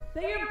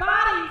that your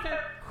bodies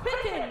are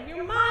quickened,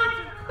 your minds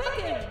are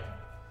quickened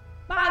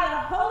by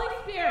the Holy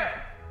Spirit.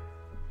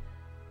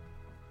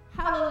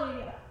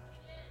 Hallelujah.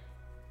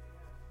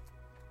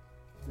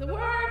 The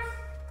words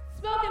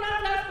spoken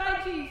unto us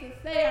by Jesus,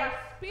 they are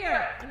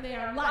spirit and they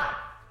are life.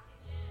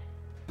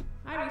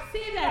 I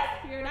receive that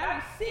spirit. I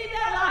receive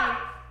that life.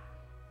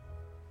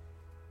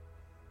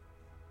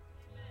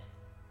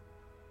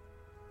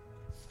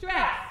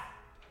 Stress.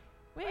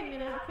 Wait a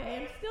minute, okay,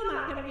 I'm still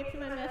not going to get to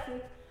my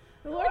message.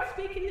 The Lord's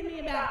speaking to me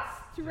about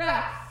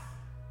stress.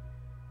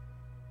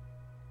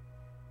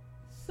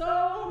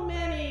 So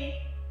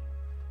many,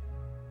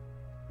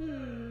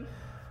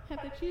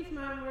 have to choose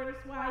my words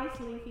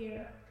wisely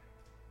here.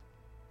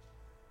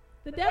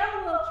 The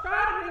devil will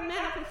try to bring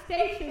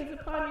manifestations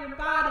upon your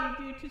body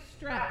due to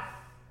stress.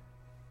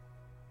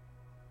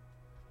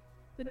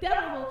 The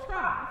devil will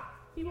try.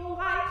 He will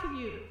lie to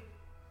you.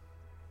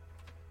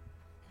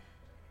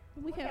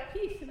 But we have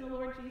peace in the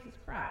Lord Jesus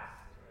Christ.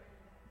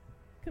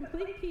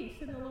 Complete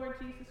peace in the Lord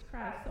Jesus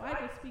Christ. So I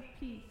just speak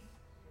peace.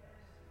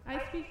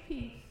 I speak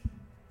peace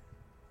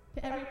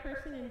to every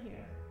person in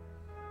here.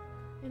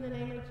 In the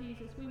name of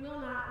Jesus. We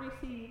will not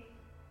receive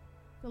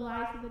the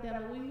lies of the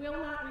devil. We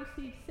will not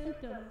receive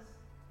symptoms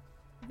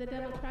the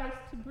devil tries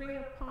to bring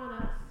upon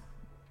us.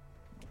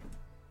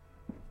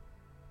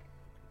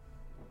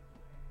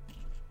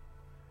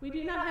 We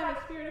do not have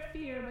a spirit of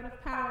fear, but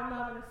of power,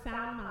 love, and a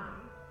sound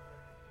mind.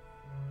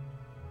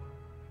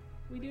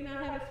 We do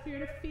not have a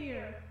spirit of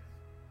fear,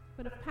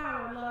 but of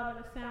power, love,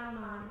 and a sound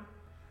mind.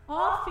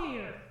 All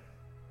fear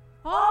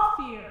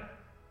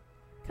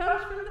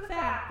comes from the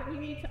fact that we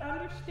need to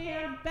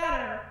understand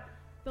better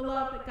the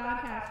love that God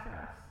has for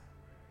us.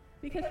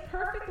 Because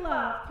perfect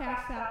love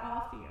casts out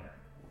all fear.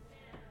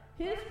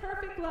 His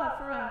perfect love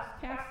for us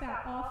casts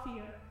out all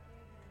fear.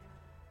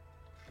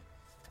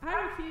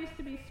 I refuse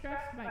to be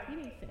stressed by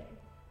anything.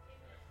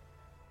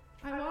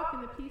 I walk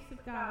in the peace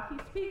of God. He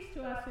speaks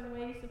to us in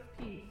ways of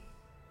peace.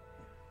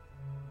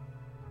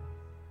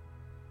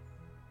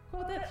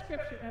 Quote that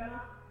scripture,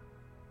 Emma.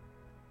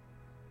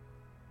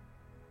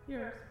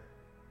 Yours.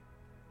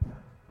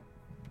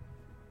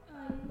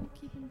 You will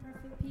keep in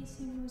perfect peace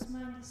him whose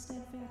mind is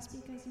steadfast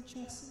because he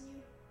trusts in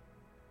you.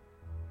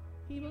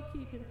 He will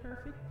keep in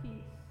perfect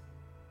peace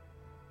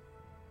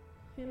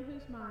him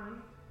whose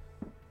mind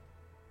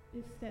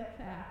is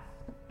steadfast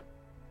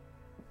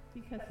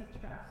because he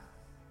trusts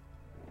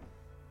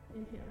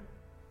in him.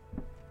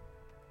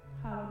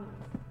 Hallelujah.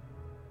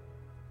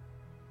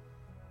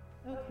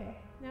 Okay,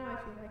 now I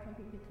feel like I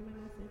can get to my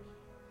message.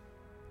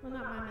 Well,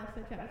 not my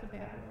message, that was a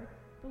bad word.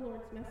 The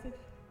Lord's message,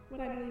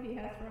 what I believe he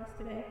has for us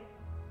today.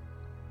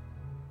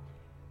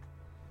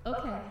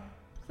 Okay,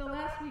 so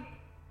last week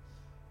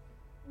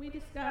we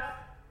discussed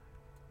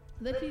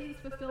that Jesus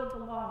fulfilled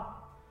the law.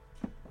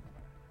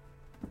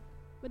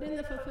 But in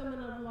the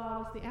fulfillment of the law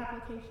was the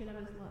application of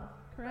his love,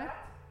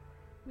 correct?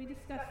 We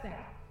discussed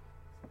that.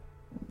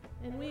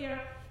 And we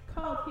are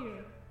called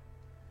here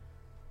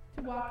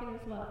to walk in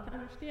his love, to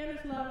understand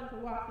his love and to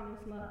walk in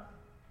his love.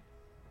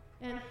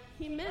 And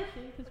he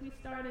mentioned, because we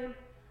started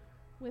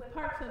with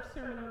parts of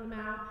Sermon on the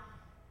Mount,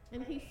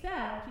 and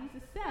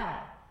Jesus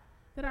said,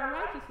 that our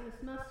righteousness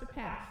must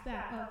surpass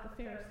that of the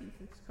Pharisees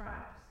and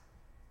scribes.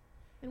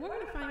 And we're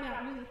going to find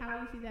out really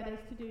how easy that is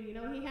to do. You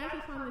know, he has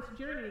us on this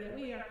journey that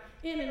we are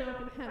in an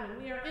open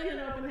heaven. We are in an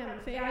open heaven.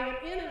 Say, I am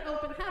in an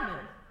open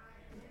heaven.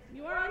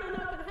 You are in an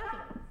open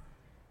heaven.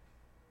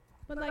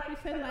 But like we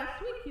said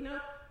last week, you know,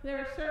 there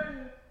are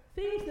certain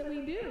things that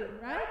we do,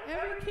 right?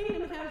 Every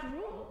kingdom has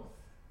rules.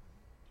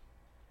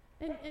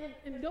 And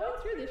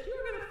going through this, you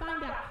are going to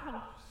find out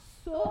how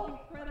so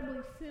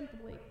incredibly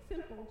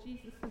simple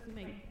Jesus has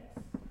made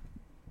this.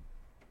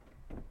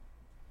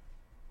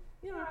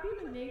 You know, our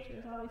human nature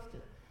is always to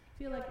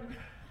feel like we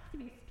have to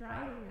be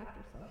striving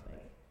after something.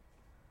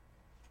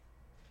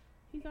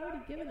 He's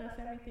already given us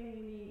everything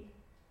we need.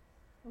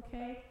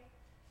 Okay?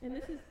 And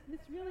this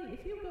really,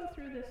 if you go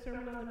through this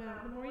Sermon on the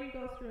Mount, the more you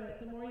go through it,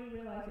 the more you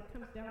realize it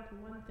comes down to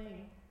one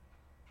thing.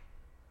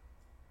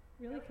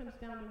 It really comes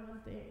down to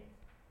one thing.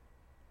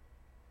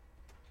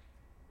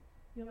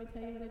 You want me to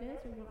tell you what it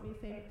is, or you want me to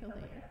save it till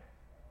later?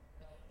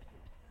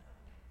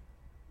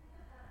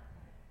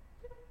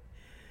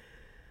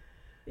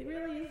 It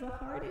really is a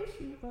hard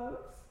issue,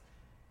 folks.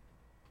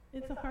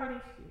 It's a hard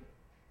issue.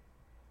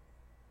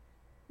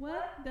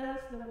 What does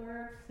the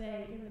Word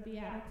say in the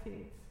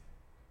Beatitudes?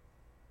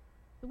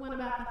 The one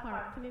about the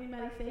heart. Can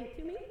anybody say it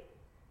to me?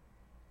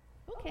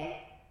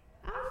 Okay,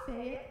 I'll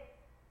say it.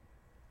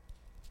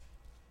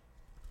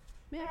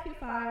 Matthew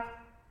 5,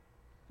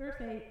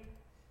 verse 8.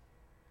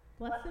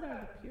 Blessed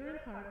are the pure in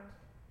heart,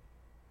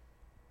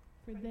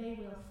 for they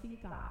will see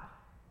God.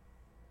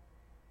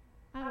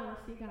 I want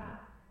to see God.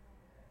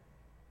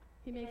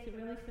 He makes it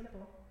really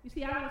simple. You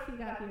see, I want to see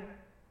God here.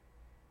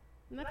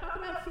 I'm not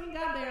talking about seeing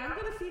God there. I'm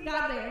going to see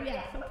God there.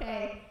 Yes,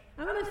 okay.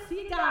 I'm going to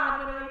see God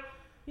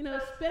when I,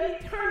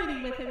 spend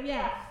eternity with him.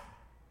 Yes.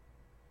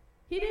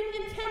 He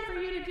didn't intend for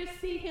you to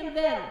just see him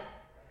then.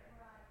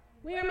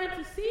 We are meant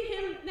to see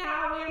him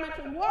now. We are meant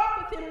to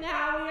walk with him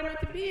now. We are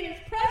meant to be in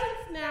his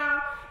presence now.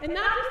 And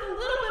not just a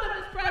little bit of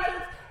his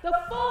presence, the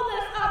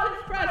fullness of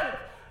his presence.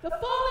 The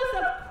fullness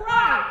of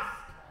Christ.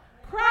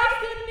 Christ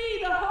in me,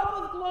 the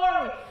hope of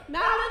glory.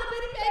 Not a little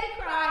bitty baby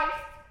Christ.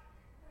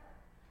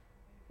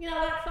 You know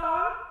that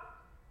song?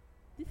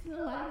 This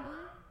little light of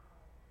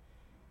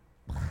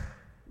mine?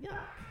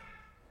 Yeah.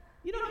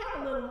 You don't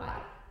have a little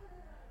light.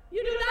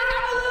 You do not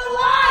have a little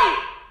light.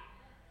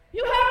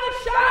 You have the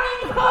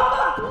shining hope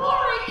of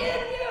glory in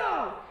you.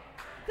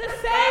 The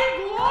same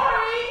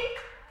glory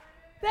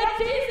that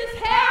Jesus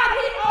had,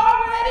 he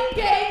already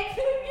gave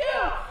to you.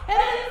 And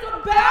it is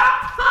about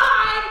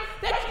time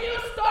that you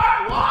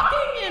start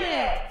walking in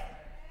it.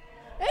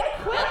 And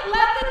quit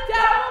letting the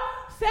devil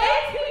say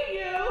to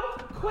you,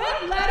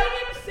 quit letting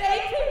him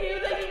say to you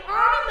that you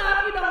aren't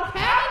enough, you don't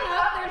have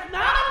enough, there's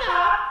not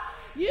enough.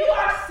 You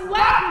are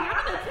slapping.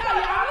 I'm going to tell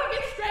you, I'm going to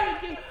get straight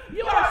with you.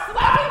 You are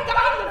slapping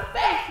God in the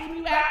face when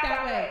you act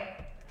that way.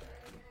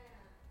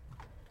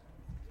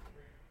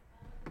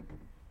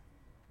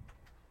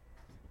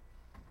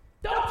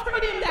 Don't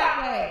treat him that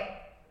way.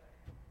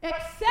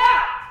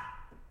 Accept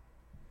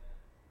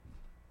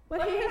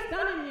what he has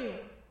done in you.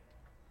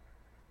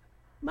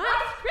 My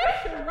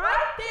scripture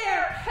right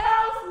there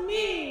tells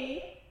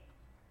me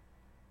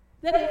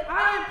that if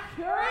I am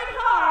pure in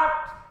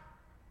heart,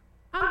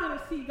 I'm going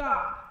to see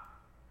God.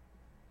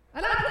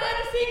 And I plan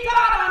to see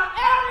God on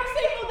every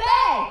single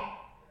day.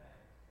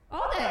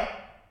 All day.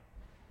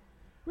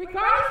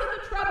 Regardless of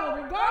the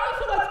trouble,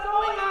 regardless of what's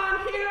going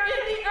on here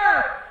in the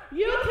earth,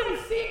 you can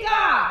see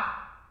God.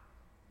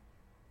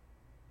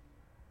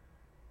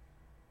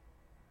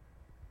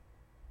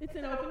 It's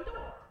an open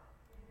door.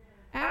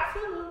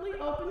 Absolutely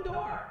open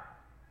door.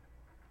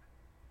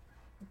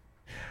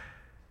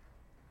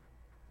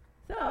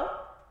 So,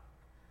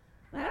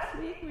 last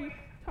week we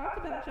talked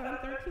about John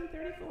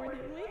 13:34,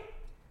 didn't we? It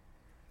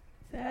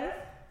says,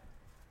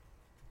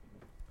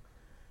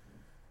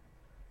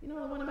 you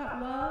know the one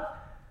about love?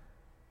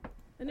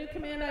 A new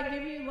command I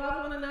give you,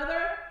 love one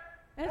another.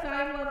 As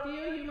I have loved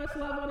you, you must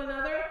love one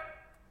another.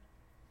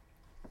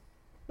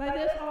 By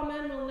this all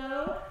men will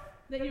know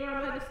that you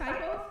are my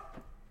disciples,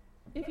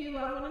 if you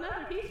love one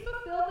another. He's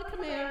fulfilled the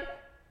command.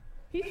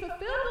 He's fulfilled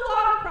the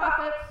law of the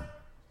prophets.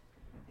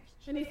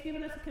 And he's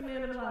given us a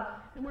command of love.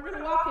 And we're going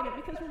to walk in it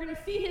because we're going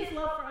to see his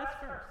love for us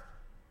first.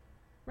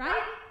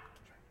 Right?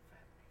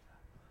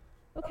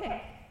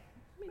 Okay.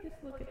 Let me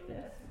just look at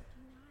this.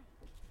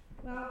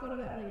 Well, I'll go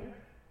to that later.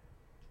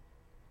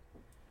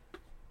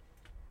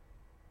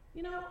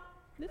 You know,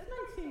 this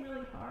might seem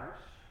really harsh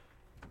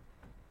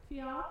to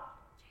y'all,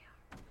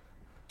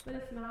 but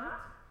it's not.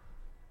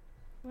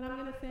 What I'm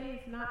going to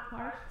say is not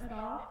harsh at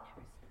all,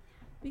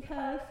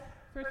 because,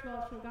 first of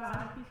all, it's from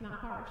God. He's not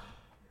harsh.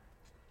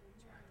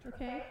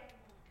 Okay?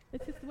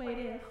 It's just the way it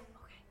is.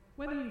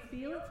 Whether you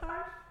feel it's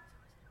harsh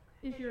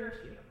is your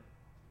issue.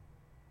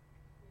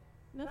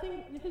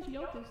 Nothing, his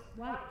yoke is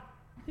light.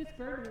 His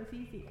burden is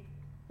easy.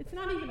 It's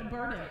not even a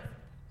burden.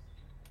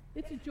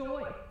 It's a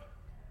joy.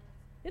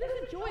 It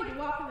is a joy to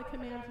walk in the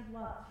commands of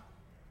love.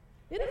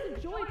 It is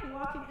a joy to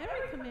walk in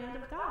every command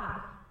of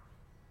God.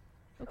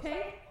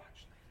 Okay?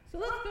 So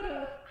let's go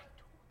to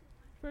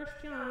 1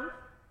 John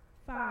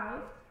 5,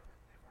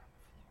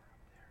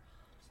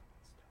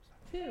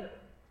 2.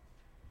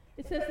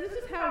 It says, this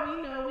is how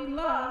we know we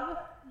love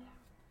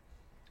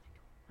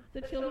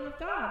the children of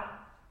God.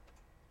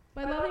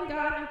 By loving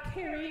God and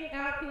carrying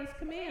out his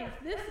commands.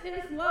 This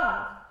is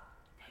love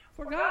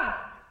for God,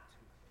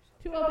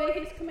 to obey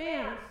his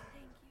commands.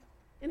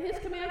 And his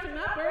commands are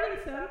not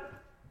burdensome.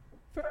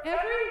 For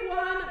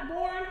everyone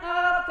born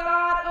of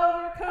God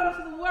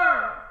overcomes the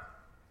world.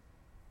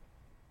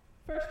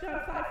 1 John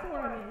 5:4,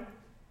 I mean.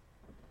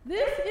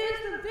 This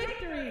is the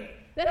victory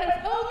that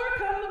has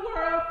overcome the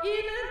world,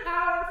 even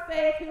our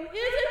faith. Who is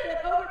it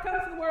that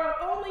overcomes the world?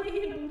 Only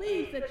he who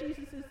believes that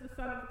Jesus is the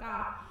Son of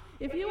God.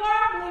 If you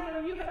are a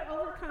believer, you have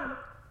overcome.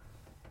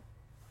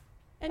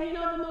 And you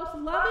know, the most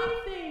loving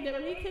thing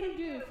that we can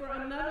do for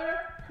another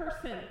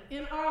person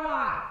in our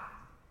life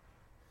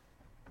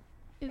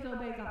is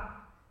obey God.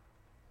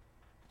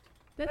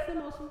 That's the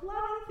most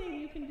loving thing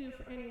you can do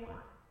for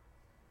anyone,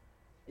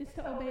 is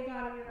to obey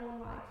God in your own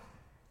life.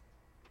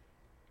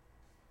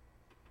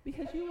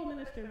 Because you will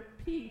minister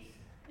peace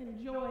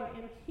and joy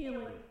and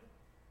healing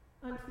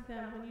unto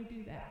them when you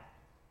do that.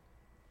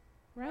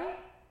 Right?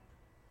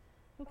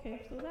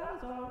 Okay, so that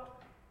was all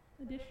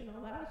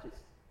additional. That was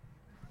just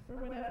for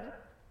whatever.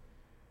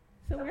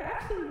 So we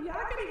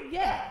are going to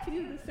get to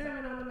the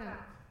Sermon on the Mount.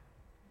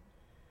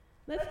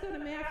 Let's go to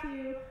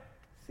Matthew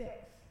 6.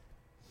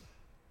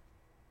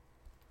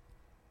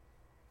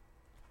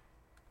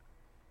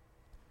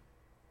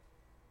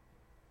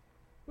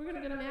 We're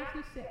going to go to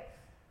Matthew 6.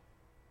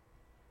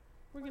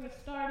 We're going to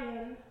start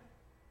in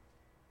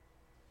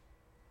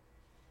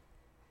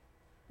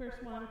verse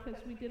 1 because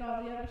we did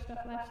all the other stuff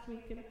last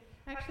week. And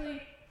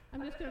actually,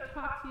 I'm just going to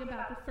talk to you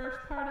about the first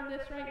part of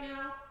this right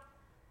now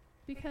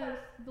because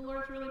the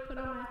Lord's really put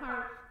on my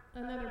heart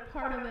another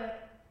part of it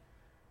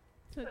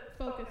to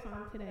focus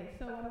on today.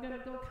 So I'm going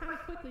to go kind of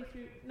quickly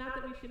through, not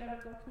that we should ever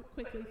go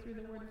quickly through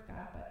the Word of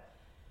God,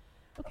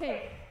 but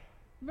okay.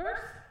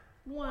 Verse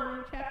 1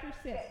 in chapter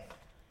 6,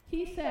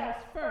 he says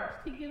first,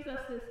 he gives us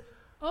this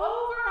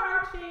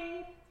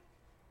overarching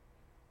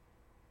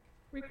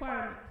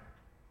requirement.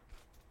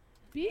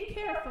 Be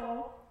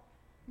careful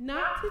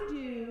not to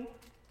do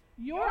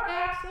your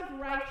acts of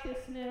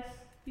righteousness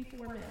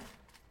before men.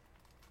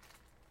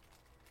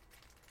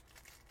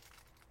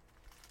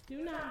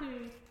 Do not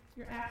do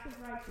your acts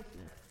of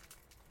righteousness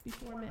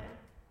before men,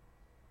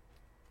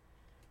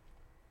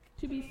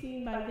 to be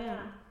seen by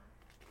them.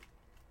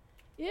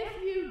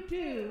 If you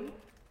do,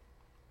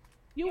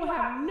 you will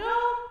have no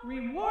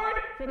reward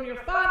from your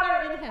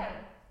Father in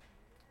heaven.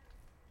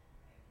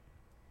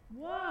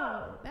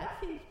 Whoa, that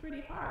seems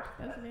pretty harsh,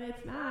 doesn't it?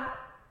 It's not.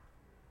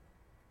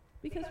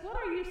 Because what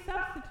are you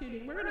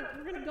substituting? We're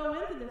gonna go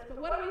into this, but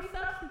what are we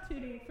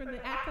substituting for the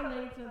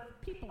accolades of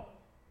people?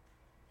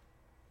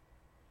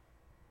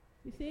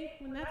 You see,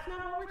 when that's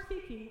not what we're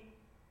seeking,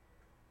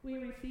 we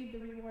receive the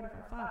reward of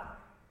our Father.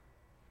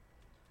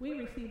 We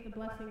receive the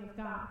blessing of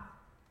God.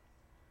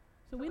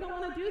 So we don't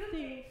want to do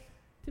things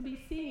to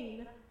be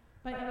seen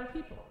by other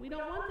people. We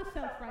don't want the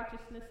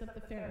self-righteousness of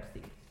the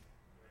Pharisees.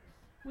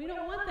 We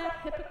don't want that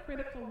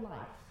hypocritical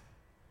life.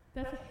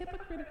 That's a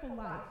hypocritical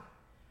life.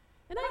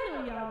 And I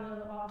know y'all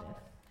know all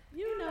this.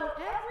 You know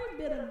every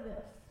bit of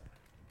this.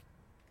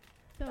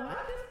 So I'm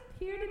just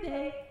here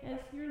today as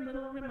your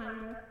little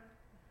reminder.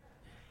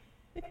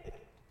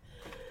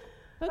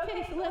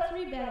 Okay, so let's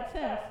read that. It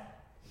says,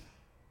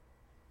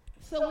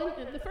 so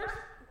when the first,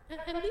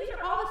 and these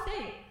are all the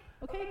same,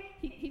 okay?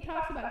 He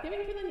talks about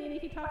giving to the needy,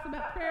 he talks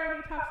about prayer,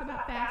 and he talks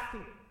about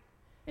fasting.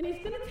 And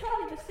he's going to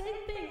tell you the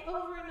same thing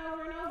over and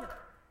over and over.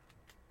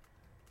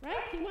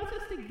 Right? He wants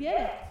us to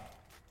get it.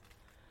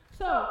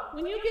 So,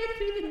 when you give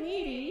to the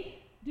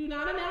needy, do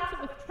not announce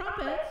it with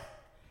trumpets,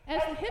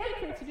 as the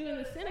hypocrites do in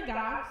the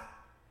synagogues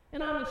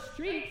and on the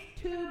streets,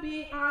 to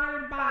be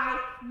honored by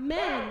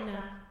men.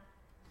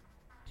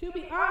 To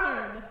be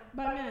honored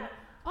by men.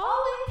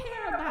 All we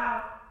care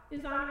about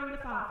is honoring the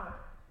Father.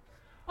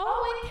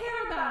 All we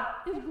care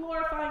about is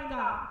glorifying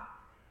God.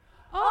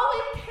 All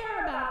we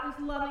care about is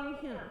loving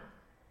Him.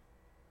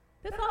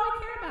 That's all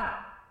we care about.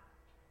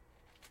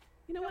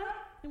 You know what?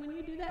 And when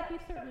you do that, He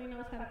certainly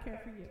knows how to care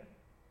for you.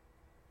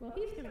 Well,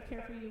 He's going to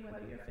care for you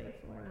whether you're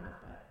faithful or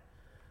not,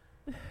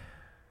 but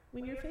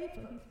when you're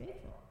faithful, He's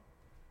faithful.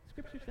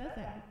 Scripture says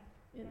that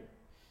in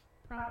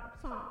Proverbs,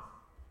 Psalms.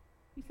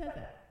 He says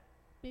that.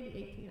 Maybe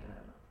 18, I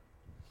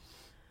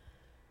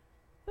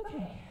don't know.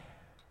 Okay.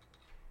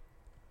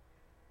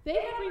 They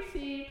have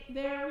received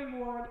their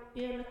reward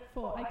in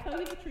full. I tell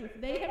you the truth.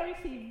 They have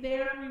received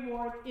their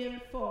reward in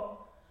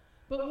full.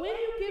 But when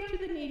you give to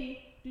the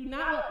needy, do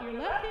not let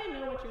your left hand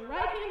know what your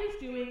right hand is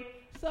doing,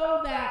 so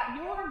that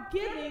your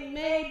giving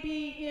may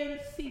be in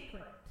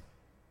secret.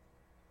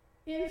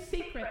 In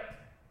secret.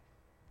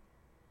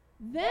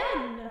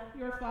 Then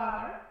your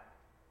Father,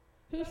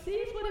 who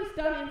sees what is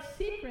done in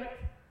secret,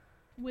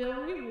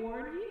 will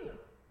reward you.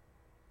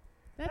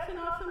 That's an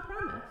awesome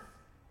promise.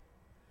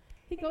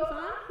 He goes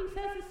on, he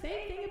says the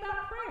same thing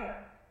about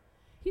prayer.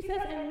 He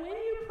says, and when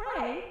you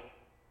pray,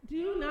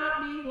 do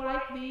not be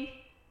like the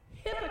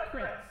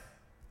hypocrites.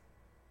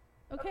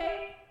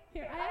 Okay?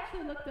 Here, I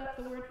actually looked up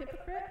the word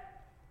hypocrite.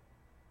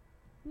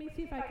 Let me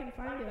see if I can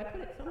find it. I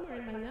put it somewhere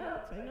in my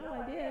notes. I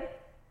know I did.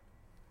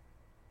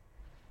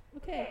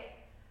 Okay.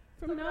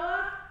 From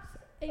Noah's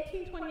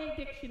 1828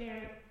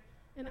 dictionary.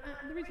 And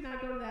the reason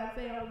I go to that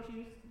is they always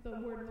use the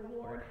word of the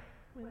Lord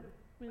when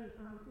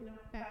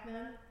back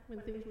then,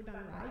 when things were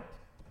done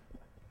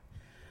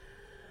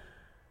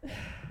right.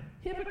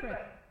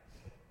 Hypocrite.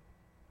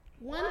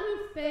 One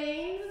who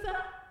feigns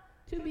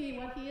to be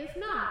what he is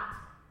not.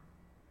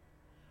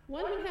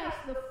 One who has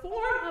the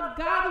form of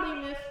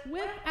godliness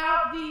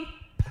without the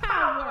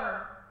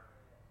power.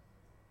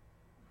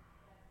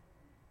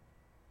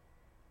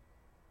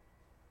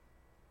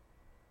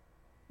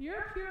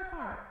 Your pure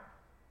heart.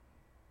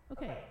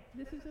 Okay,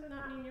 this does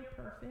not mean you're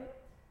perfect.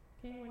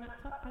 Okay,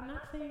 I'm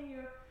not saying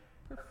you're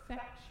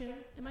perfection.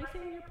 Am I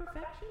saying you're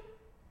perfection?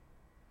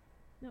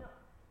 No.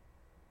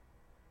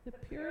 The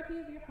purity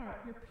of your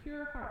heart, your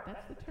pure heart,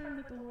 that's the term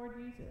that the Lord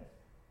uses.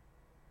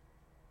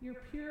 Your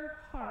pure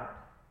heart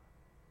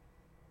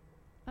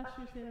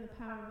ushers in the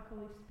power of the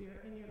Holy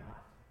Spirit in your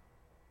life.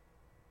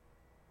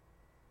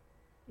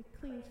 It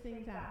cleans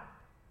things out.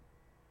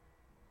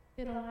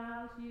 It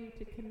allows you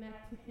to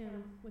connect to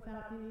Him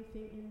without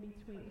anything in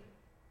between.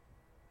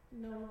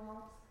 No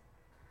walls.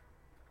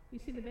 You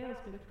see, the veil's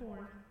been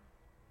torn.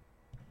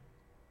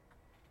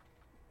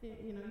 You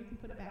can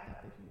put it back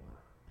up if you want.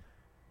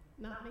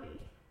 Not me.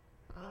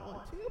 I don't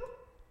want to.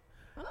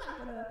 I'm not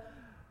going to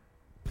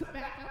put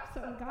back up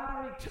something God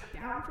already took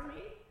down for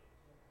me.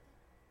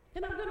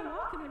 And I'm going to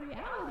walk in the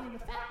reality of the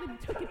fact that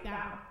He took it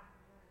down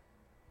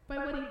by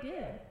what He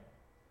did.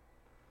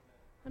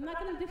 I'm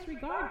not going to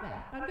disregard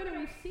that. I'm going to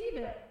receive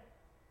it.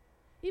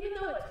 Even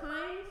though at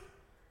times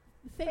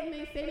Satan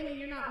may say to me,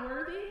 you're not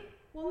worthy.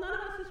 Well, none of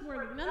us is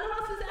worthy. None of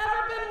us has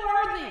ever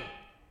been worthy.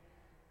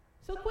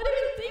 So quit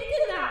even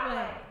thinking that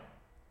way.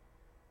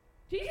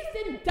 Jesus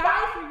didn't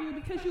die for you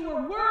because you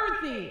were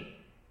worthy.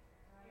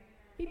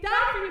 He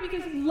died for you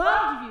because he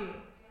loved you.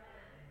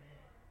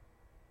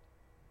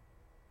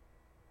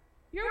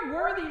 Your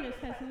worthiness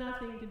has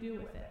nothing to do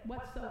with it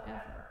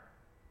whatsoever.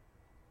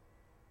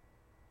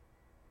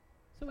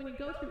 So when you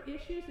go through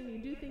issues and you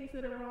do things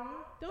that are wrong,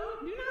 do not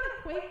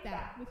equate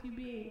that with you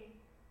being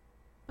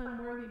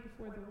unworthy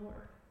before the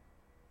Lord.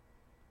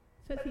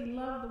 It says he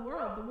loved the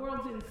world. The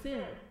world's in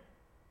sin.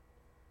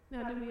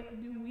 Now,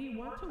 do we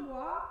want to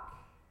walk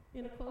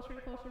in a closer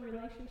and closer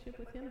relationship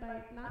with him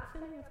by not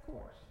sinning? Of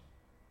course.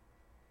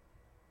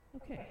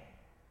 Okay.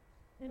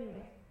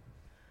 Anyway.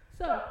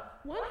 So,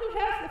 one who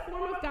has the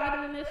form of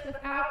godliness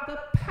without the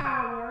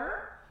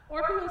power,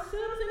 or who assumes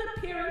an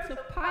appearance of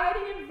piety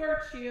and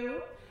virtue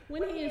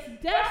when he is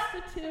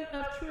destitute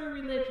of true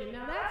religion.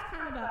 Now, that's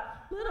kind of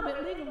a little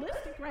bit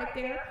legalistic right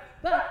there,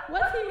 but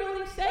what's he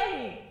really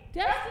saying?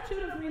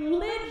 Destitute of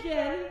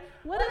religion,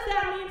 what does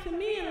that mean to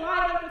me in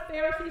light of the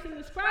Pharisees and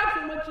the scribes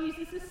and what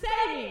Jesus is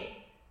saying?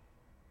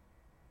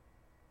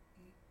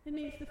 It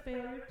means the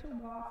failure to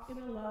walk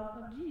in the love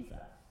of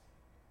Jesus.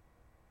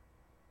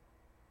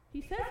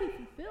 He says he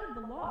fulfilled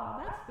the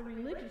law. That's the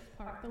religious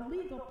part, the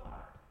legal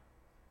part.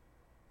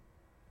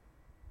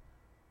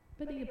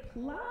 But he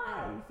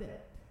applies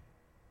it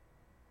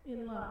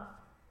in love.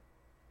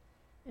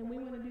 And we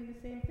want to do the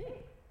same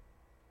thing,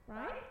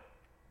 right?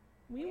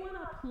 We want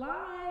to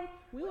apply,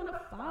 we want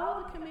to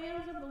follow the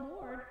commands of the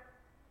Lord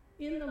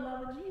in the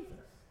love of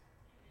Jesus.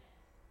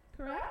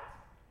 Correct?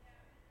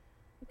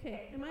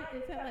 Okay, am I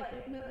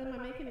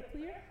making it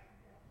clear?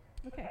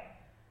 Okay.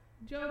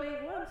 Job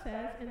 8:1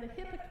 says, and the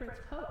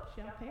hypocrite's hope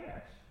shall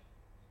perish.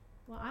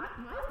 Well,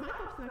 my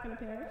hope's not going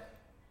to perish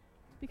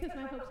because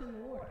my hope's in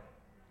the Lord.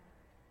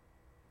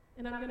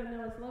 And I'm going to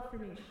know his love for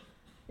me.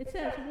 It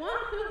says, one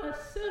who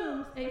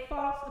assumes a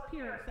false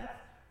appearance. That's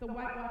the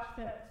whitewashed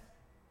fence.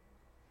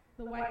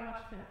 The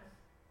whitewashed fence.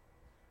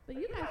 But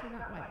you guys are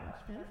not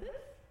whitewashed fences.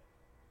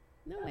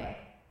 No way.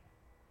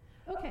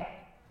 Okay.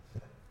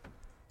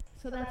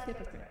 So that's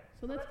hypocrite.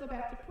 So let's go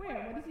back to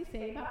prayer. What does he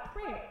say about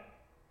prayer?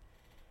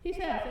 He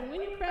says, and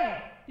when you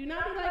pray, do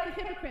not be like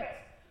the hypocrites,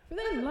 for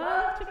they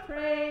love to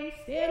pray,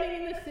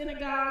 standing in the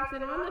synagogues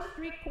and on the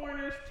street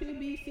corners to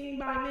be seen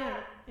by men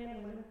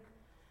and women.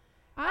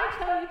 I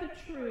tell you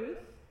the truth,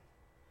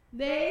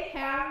 they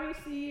have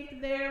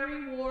received their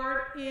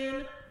reward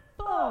in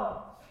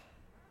full.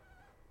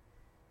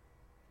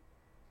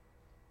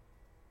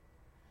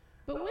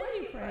 But when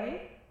you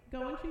pray,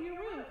 go into your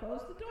room,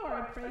 close the door,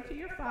 and pray to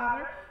your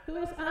Father who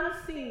is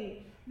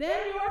unseen. Then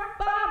your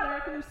Father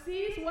who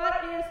sees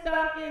what is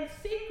done in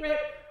secret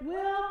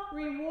will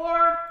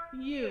reward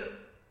you.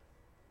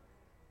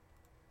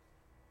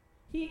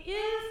 He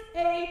is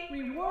a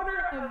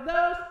rewarder of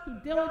those who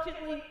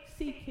diligently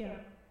seek him.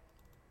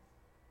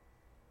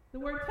 The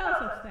word tells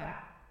us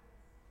that.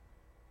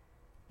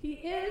 He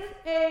is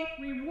a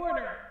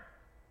rewarder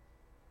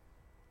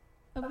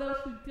of those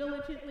who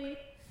diligently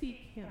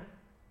seek him.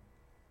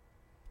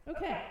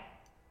 Okay.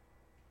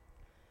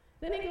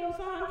 Then he goes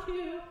on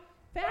to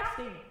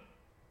fasting.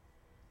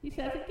 He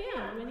says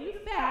again, when you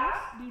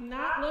fast, do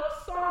not look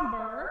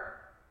somber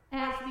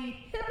as the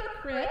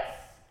hypocrites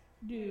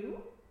do,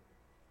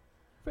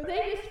 for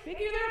they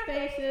disfigure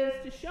their faces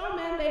to show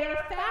men they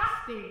are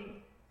fasting.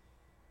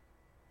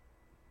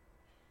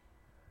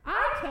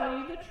 I tell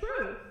you the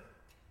truth.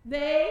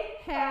 They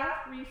have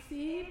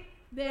received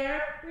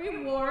their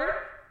reward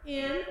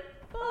in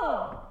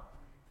full.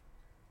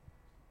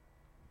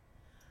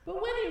 But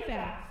when you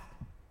fast,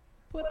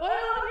 put oil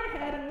on your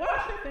head and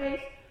wash your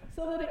face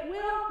so that it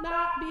will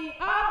not be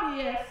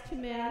obvious to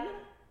men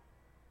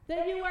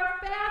that you are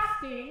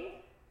fasting,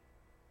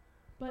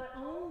 but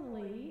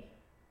only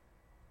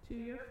to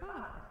your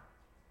Father.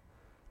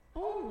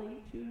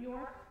 Only to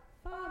your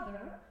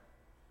Father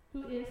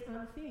who is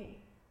unseen.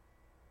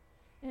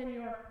 And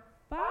your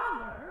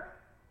Father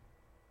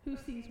who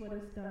sees what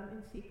is done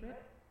in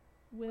secret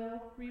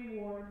will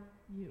reward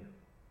you.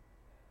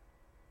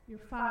 Your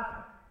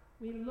Father.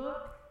 We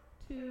look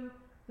to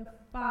the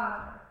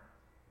Father,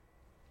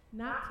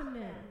 not to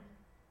men,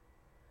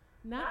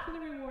 not to the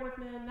reward of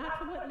men,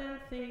 not to what men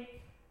think.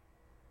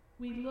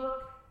 We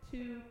look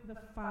to the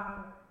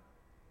Father.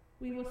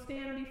 We will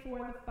stand before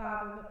the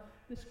Father.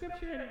 The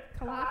scripture in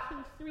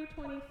Colossians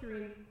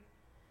 3:23,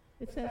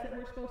 it says that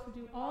we're supposed to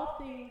do all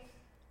things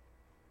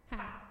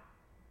how?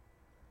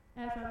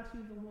 As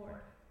unto the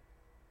Lord.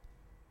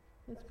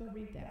 Let's go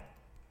read that.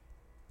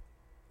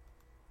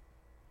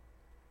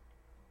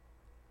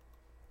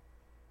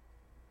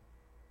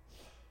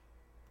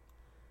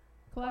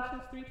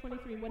 Colossians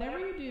 3:23, whatever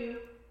you do,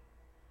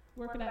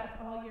 work it out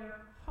with all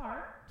your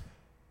heart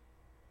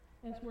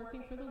as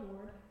working for the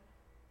Lord,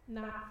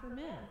 not for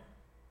men.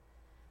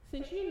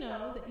 Since you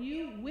know that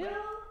you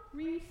will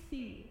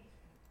receive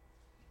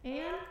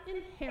an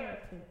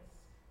inheritance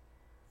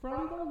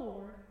from the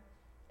Lord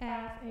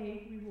as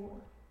a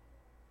reward.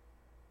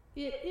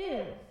 It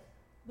is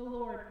the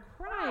Lord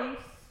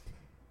Christ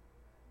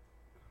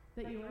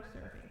that you are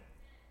serving.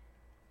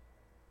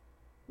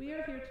 We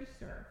are here to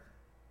serve.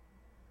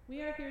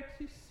 We are here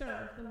to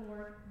serve the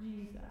Lord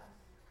Jesus.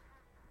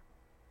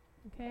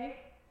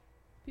 Okay?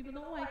 People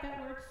don't like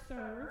that word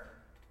serve.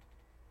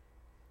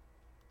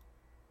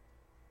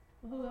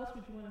 Well, who else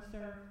would you want to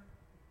serve?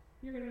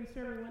 You're going to be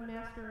serving one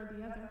master or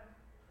the other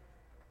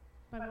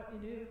by what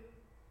you do.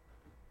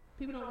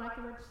 People don't like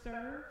the word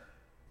serve.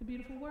 It's a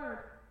beautiful word.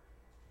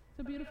 It's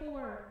a beautiful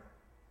word.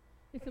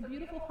 It's a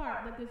beautiful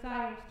heart that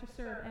desires to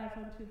serve as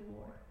unto the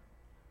Lord.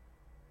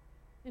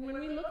 And when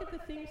we look at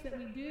the things that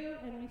we do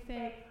and we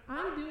say,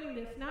 I'm doing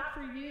this not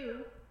for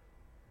you,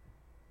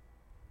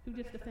 who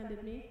just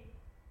offended me.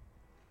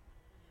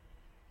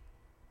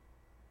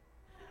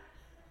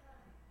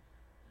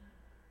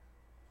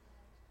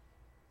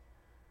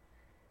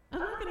 I'm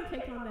not going to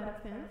take on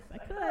that offense. I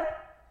could,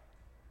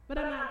 but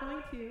I'm not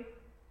going to.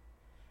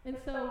 And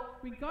so,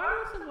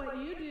 regardless of what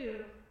you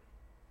do,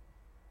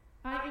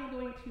 I am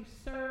going to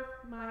serve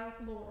my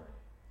Lord.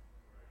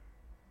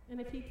 And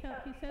if he says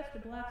to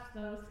bless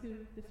those who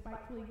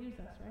despitefully use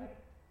us, right?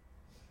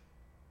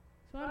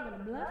 So I'm going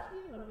to bless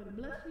you, I'm going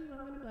to bless you,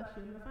 I'm going to bless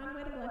you. I'm going to find a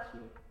way to bless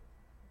you.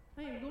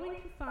 I am going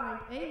to find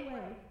a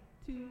way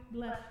to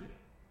bless you.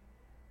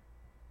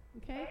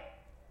 Okay?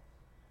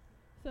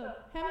 So,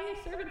 having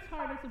a servant's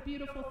heart is a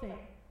beautiful thing.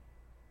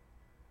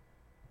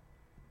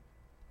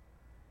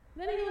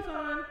 Then he goes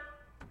on,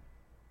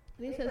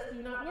 and he says,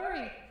 do not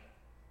worry.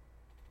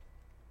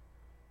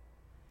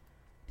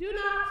 Do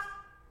not,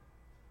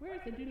 where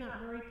is the do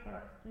not worry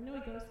part? I know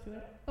he goes to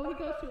it. Oh, he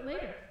goes to it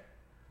later.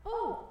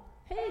 Oh,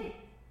 hey,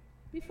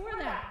 before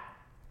that,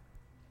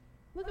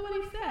 look at what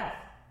he says.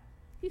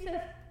 He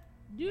says,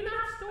 do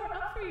not store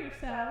up for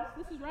yourselves.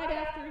 This is right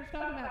after he's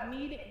talking about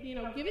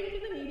giving to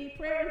the needy,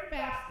 prayer and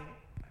fasting.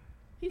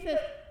 He says,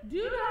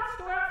 do not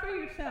store up for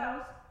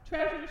yourselves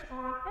treasures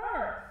on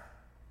earth,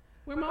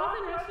 where moth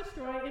and rust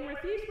destroy, and where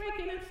thieves break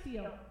in and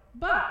steal.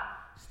 But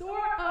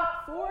store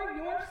up for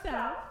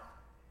yourself.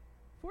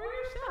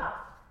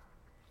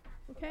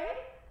 Okay?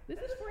 This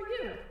is for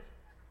you.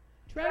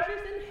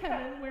 Treasures in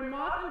heaven, where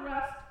moth and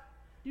rust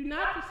do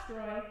not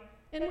destroy,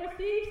 and where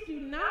thieves do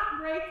not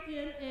break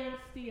in and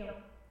steal.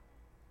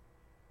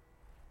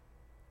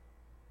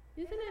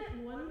 Isn't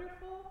it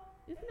wonderful?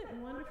 Isn't it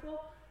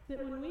wonderful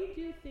that when we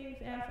do things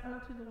as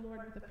unto the Lord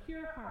with a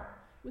pure heart,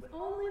 with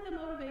only the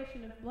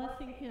motivation of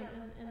blessing him,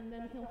 and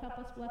then he'll help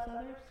us bless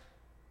others,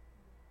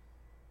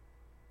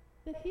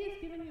 that he has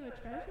given you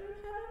a treasure in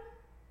heaven?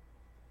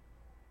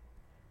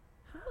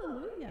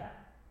 Hallelujah.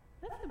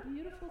 That's a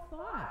beautiful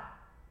thought.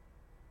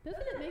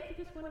 Doesn't it make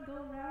you just want to go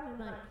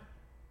around and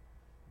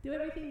do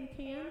everything you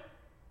can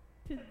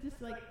to just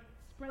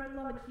spread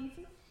the love of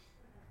Jesus?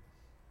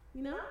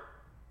 You know?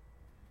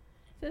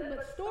 It says,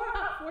 but store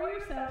up for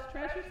yourselves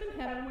treasures in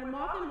heaven, where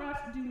moth and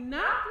rust do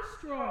not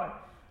destroy.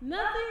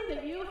 Nothing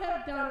that you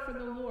have done for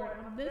the Lord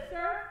on this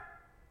earth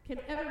can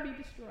ever be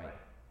destroyed.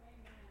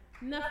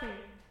 Amen. Nothing.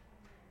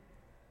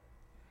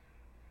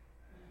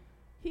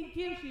 He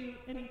gives you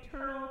an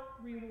eternal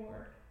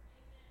reward.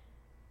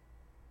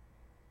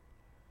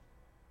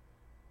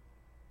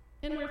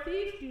 And where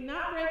thieves do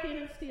not break in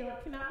and steal,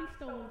 it cannot be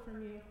stolen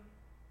from you.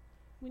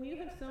 When you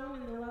have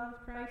sown in the love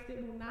of Christ,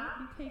 it will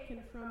not be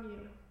taken from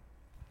you.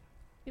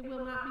 It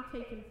will not be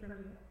taken from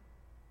you.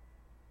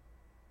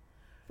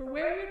 For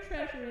where your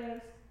treasure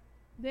is,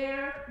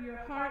 there your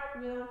heart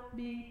will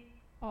be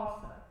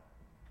also.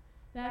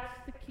 That's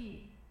the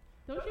key.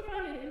 Don't you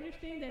find it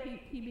interesting that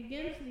he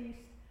begins these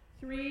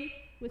three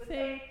with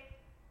saying,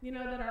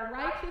 that our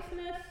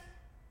righteousness,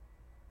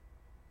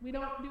 we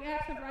don't do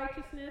acts of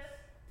righteousness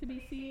to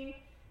be seen,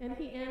 and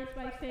he ends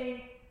by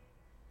saying,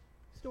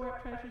 store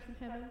up treasures in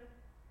heaven,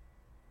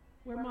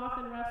 where moth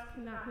and rust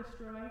cannot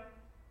destroy.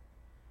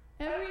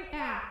 Every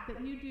act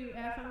that you do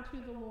as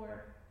unto the Lord,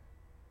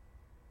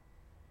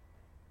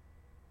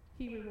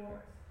 he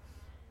rewards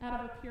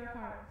out of a pure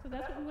heart. So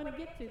that's what we want to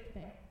get to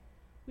today.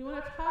 We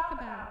want to talk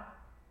about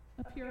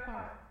a pure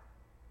heart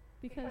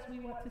because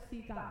we want to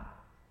see God,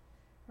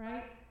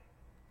 right?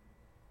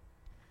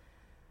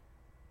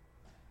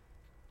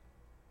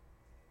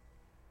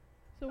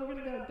 So we're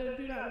going to go,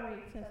 do not worry,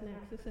 it says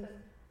next. It says,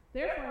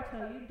 therefore I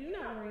tell you, do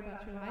not worry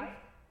about your life,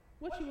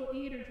 what you will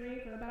eat or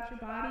drink, or about your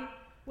body,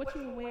 what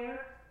you will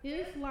wear.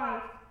 Is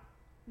life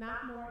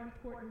not more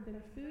important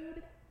than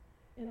food,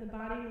 and the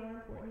body more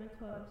important than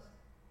clothes?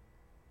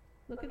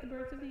 Look at the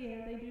birds of the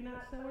air. They do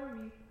not sow or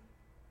reap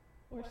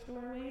or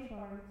store away in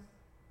barns,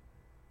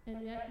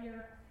 and yet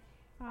your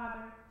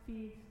Father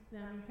feeds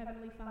them, your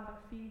heavenly Father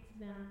feeds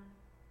them.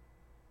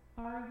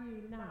 Are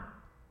you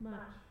not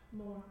much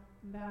more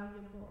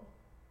valuable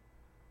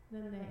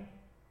than they?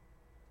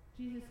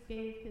 Jesus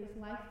gave his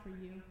life for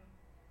you.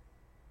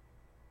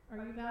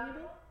 Are you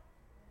valuable?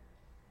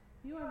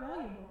 You are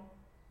valuable.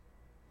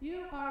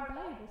 You are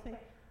valuable. Say,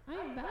 I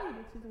am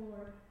valuable to the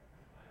Lord.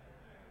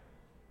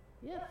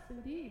 Yes,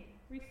 indeed.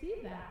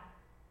 Receive that.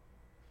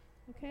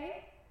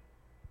 Okay?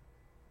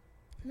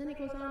 And then he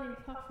goes on and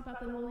talks about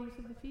the lilies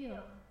of the field.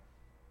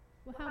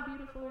 Well, how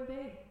beautiful are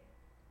they?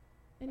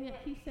 And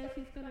yet he says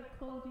he's going to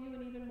clothe you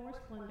in even more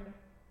splendor.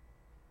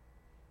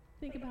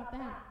 Think about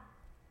that.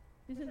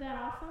 Isn't that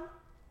awesome?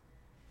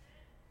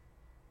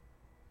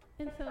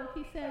 And so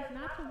he says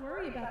not to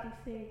worry about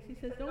these things. He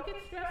says don't get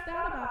stressed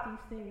out about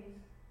these things.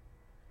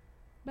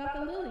 About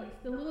the lilies.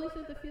 The lilies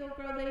of the field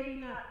grow, they do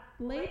not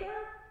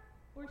labor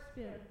or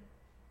spin.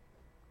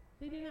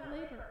 They do not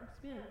labor or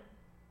spin.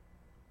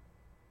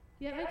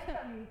 Yet I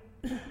tell you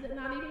that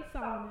not even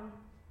Solomon,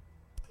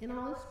 in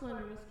all his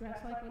splendor, was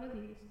dressed like one of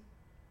these.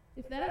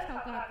 If that is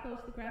how God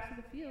clothes the grass of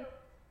the field,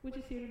 which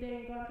is here today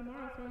and gone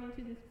tomorrow, thrown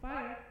into this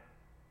fire,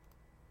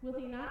 will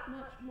he not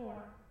much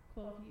more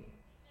clothe you?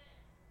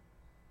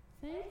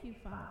 Thank you,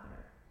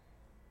 Father.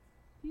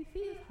 Do you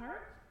see his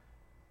heart?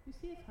 Do you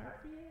see his heart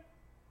for you?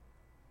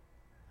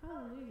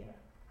 Hallelujah.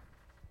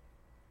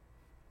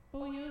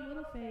 Oh, you of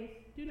little faith,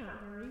 do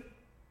not worry,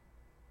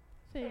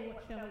 saying,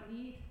 what shall we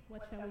eat?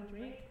 What shall we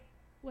drink?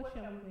 What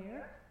shall we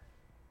wear?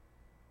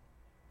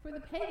 For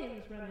the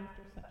pagans run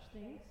after such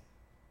things,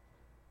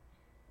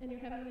 and your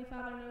heavenly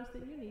Father knows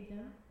that you need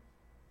them.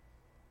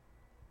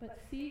 But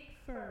seek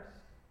first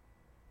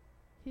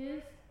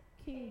his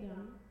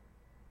kingdom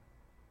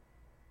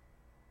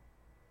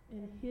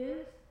and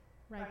his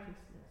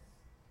righteousness,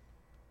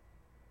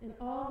 and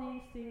all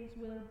these things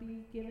will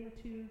be given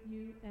to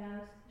you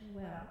as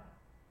well.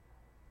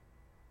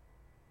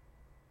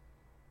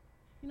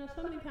 You know,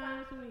 so many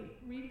times when we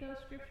read those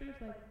scriptures,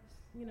 like,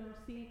 you know,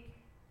 seek,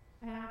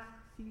 ask,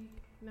 seek,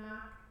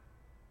 knock,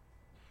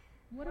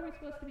 what are we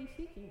supposed to be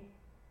seeking?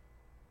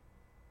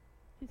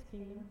 His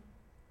kingdom.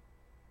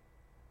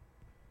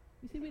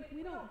 You see,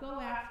 we don't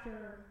go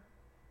after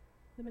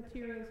the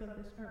materials of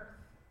this earth,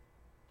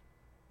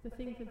 the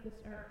things of this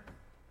earth.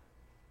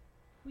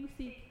 We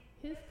seek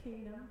his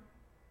kingdom.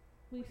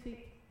 We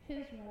seek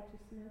his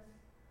righteousness.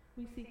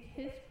 We seek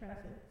his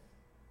presence.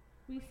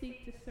 We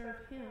seek to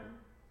serve him.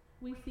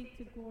 We seek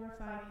to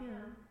glorify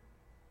him.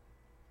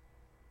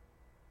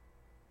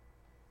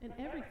 And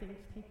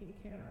everything's taken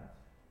care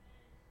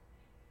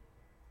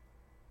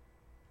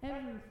of.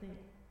 Everything.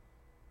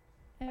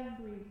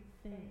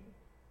 Everything.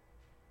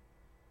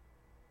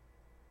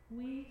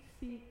 We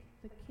seek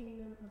the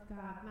kingdom of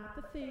God, not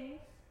the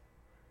things.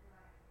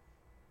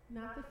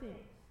 Not the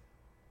things.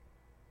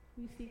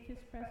 We seek his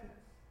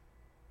presence.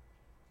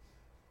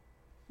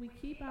 We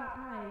keep our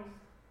eyes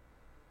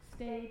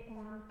stayed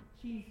on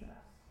Jesus.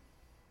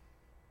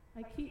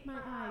 I keep my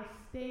eyes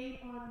stayed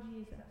on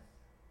Jesus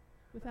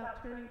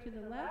without turning to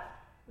the left,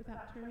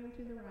 without turning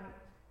to the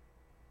right.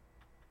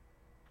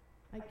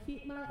 I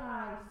keep my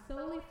eyes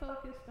solely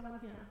focused on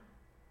him.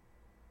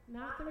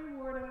 Not the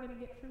reward I'm going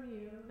to get from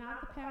you, not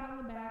the pat on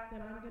the back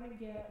that I'm going to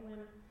get when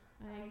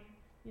I,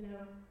 you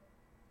know,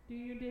 do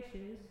your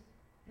dishes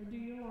or do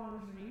your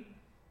laundry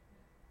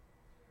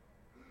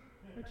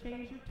or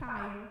change your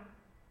tire.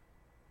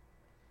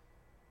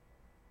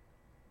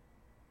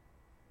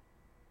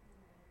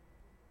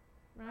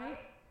 Right?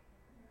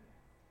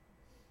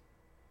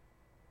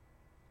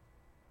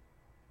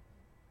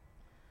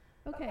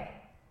 Okay.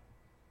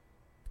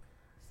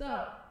 So,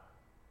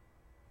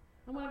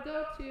 I want to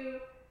go to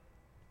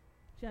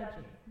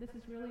judging. This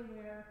is really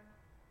where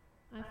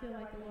I feel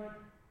like the Lord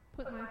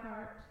put my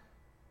heart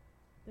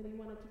that he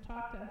wanted to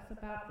talk to us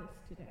about this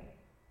today.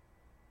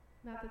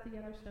 Not that the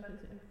other stuff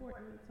isn't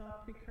important, it's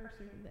all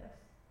precursor to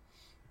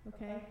this.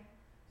 Okay?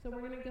 So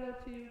we're going to go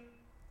to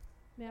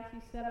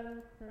Matthew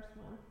 7, verse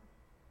 1.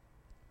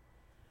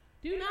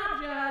 Do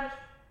not judge,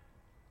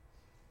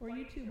 or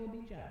you too will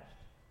be judged.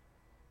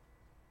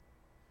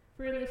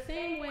 For in the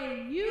same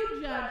way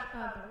you judge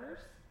others,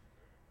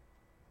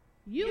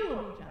 you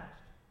will be judged.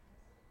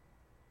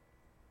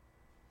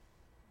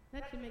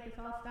 That should make us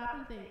all stop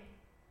and think.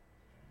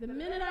 The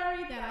minute I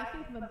read that, I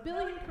think of a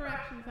billion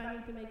corrections I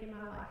need to make in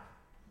my life.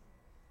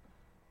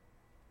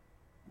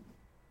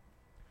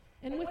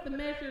 And with the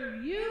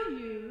measure you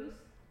use,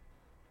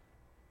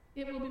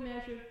 it will be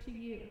measured to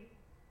you.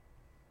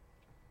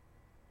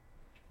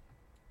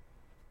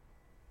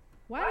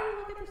 Why do you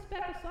look at the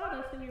speck of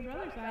sawdust in your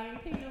brother's eye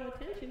and pay no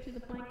attention to the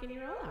plank in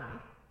your own eye?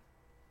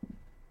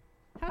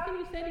 How can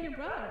you say to your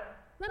brother,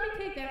 let me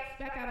take that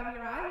speck out of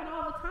your eye, when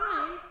all the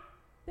time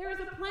there is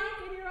a plank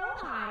in your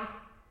own eye?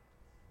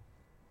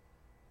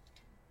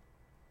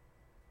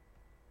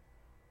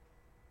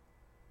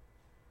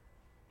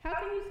 How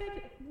can you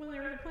say, when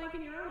there is a plank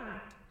in your own eye,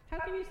 how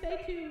can you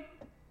say to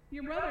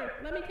your brother,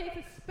 let me take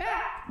the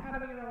speck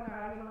out of your own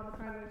eye, when all the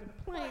time there's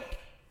a plank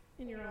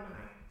in your own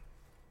eye?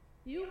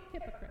 You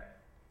hypocrite.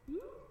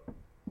 Ooh.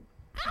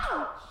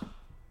 Ouch!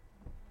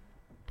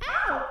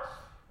 Ouch!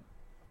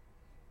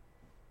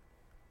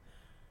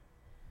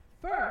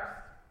 First,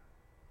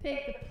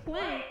 take the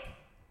plank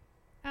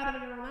out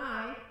of your own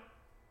eye,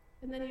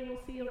 and then you will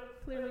see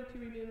clearly to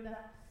remove the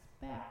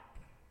speck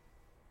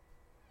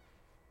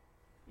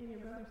in your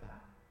brother's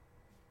eye.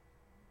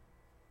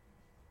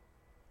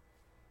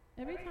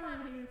 Every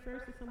time he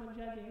refers to someone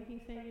judging,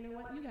 he's saying, you know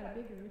what, you got a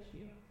bigger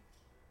issue.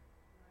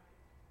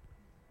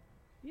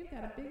 You've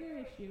got a bigger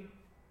issue.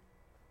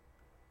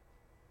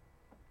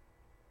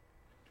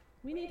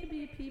 We need to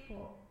be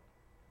people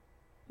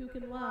who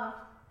can love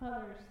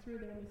others through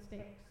their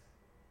mistakes.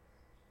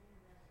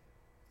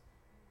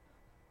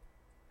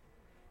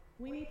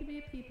 We need to be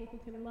a people who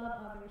can love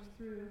others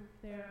through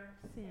their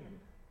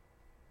sin.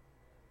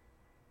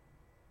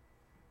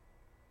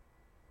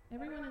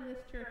 Everyone in this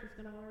church is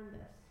going to learn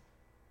this.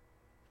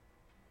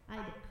 I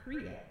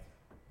decree it.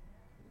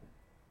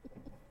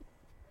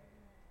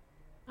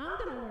 I'm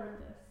going to learn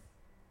this.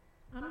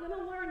 I'm going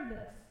to learn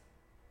this.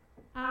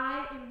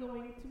 I am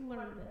going to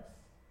learn this.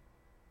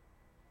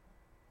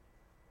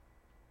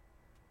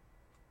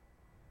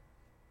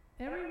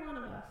 Every one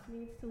of us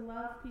needs to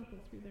love people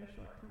through their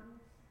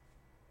shortcomings,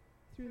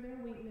 through their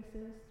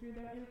weaknesses, through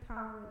their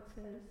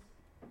intolerances,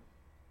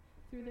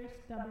 through their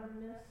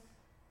stubbornness.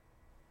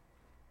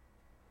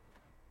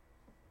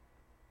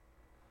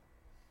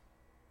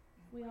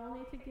 We all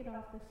need to get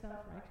off the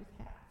self-righteous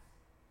hats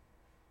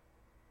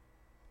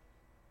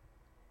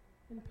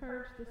and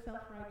purge the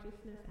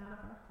self-righteousness out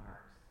of our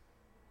hearts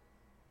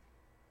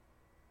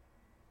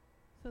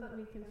so that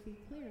we can see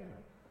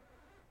clearly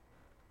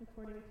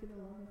according to the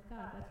love of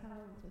God. That's how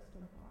He wants us to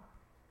walk.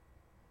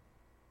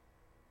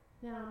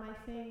 Now, am I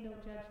saying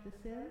don't judge the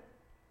sin?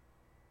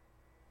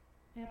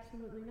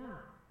 Absolutely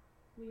not.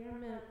 We are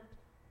meant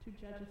to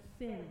judge a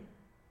sin.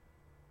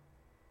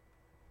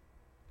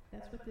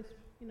 That's what this,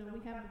 we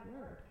have the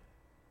word.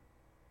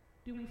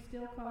 Do we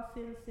still call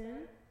sin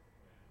sin?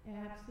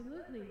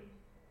 Absolutely.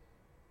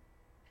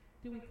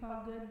 Do we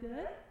call good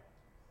good?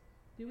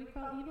 Do we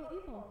call evil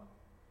evil?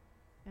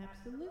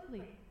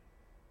 Absolutely.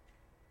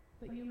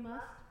 But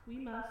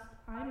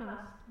I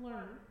must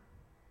learn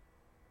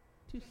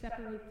to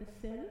separate the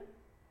sin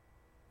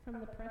from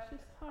the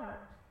precious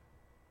heart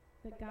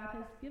that God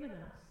has given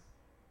us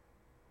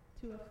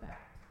to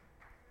affect.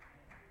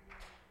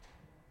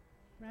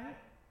 Right?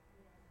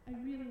 I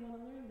really want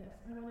to learn this.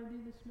 I want to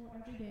do this more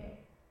every day.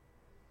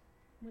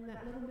 When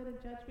that little bit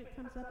of judgment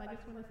comes up, I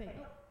just want to say,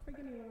 oh,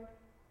 forgive me, Lord.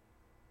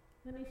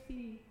 Let me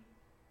see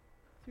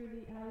through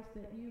the eyes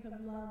that you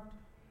have loved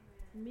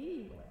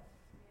me with.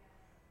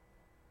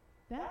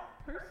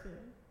 That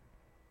person,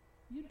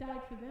 you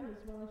died for them as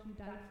well as you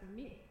died for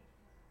me.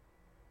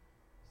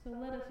 So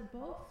let us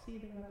both see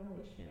the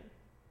revelation.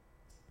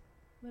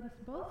 Let us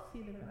both see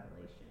the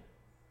revelation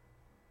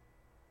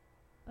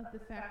of the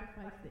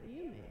sacrifice that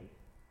you made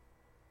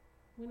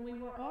when we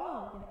were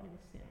all yet in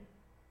sin.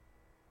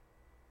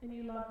 And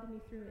you loved me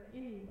through it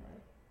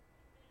anyway.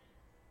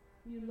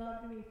 You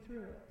loved me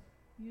through it.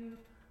 You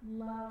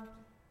loved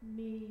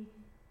me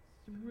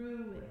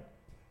through it.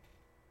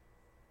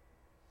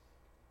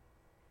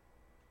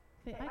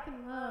 Say, I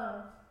can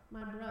love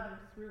my brother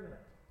through it.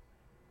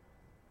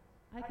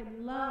 I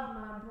can love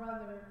my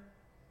brother,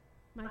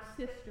 my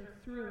sister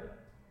through it.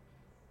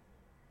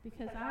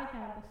 Because I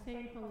have the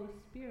same Holy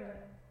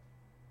Spirit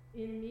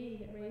in me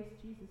that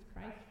raised Jesus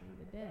Christ from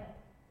the dead.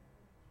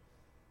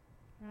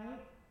 Right?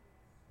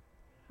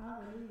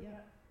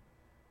 Hallelujah.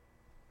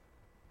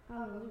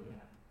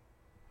 Hallelujah.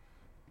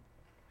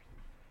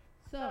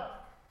 So,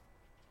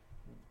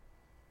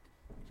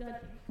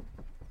 judging.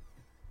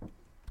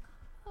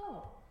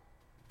 Oh,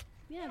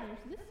 yeah,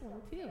 there's this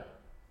one too.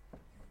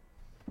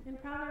 In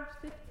Proverbs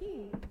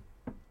 15,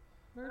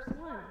 verse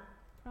 1.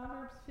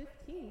 Proverbs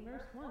 15,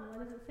 verse 1, what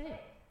does it say?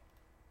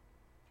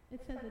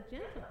 It says, a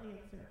gentle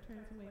answer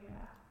turns away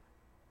wrath.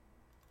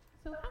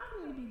 So how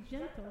can we be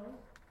gentle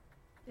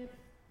if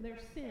there's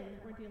sin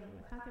that we're dealing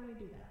with? How can we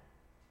do that?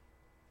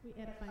 We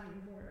edify in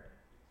the Word.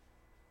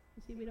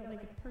 You see, we don't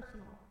make it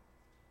personal.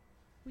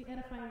 We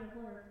edify in the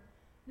Word.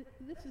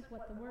 This is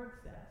what the Word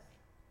says.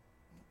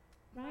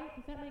 Right?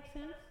 Does that make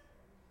sense?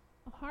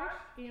 A harsh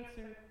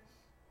answer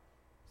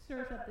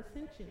stirs up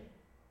dissension.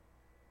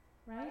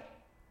 Right?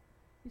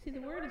 You see,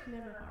 the Word is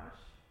never harsh.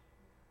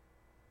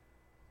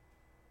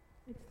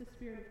 It's the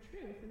Spirit of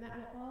truth, and that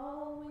will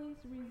always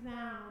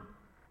resound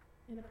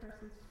in a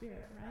person's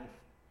spirit, right?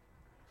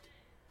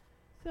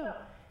 So,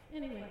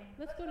 anyway,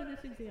 let's go to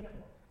this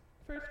example.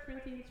 1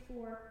 Corinthians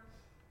 4,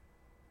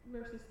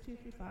 verses 2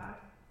 through 5.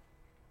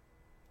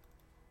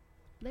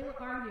 They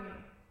were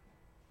arguing.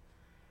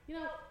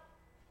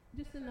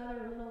 Just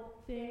another little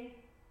thing.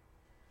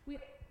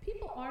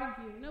 People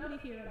argue. Nobody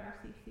here at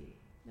RCC.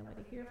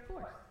 Nobody here, of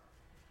course.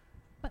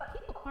 But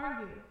people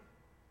argue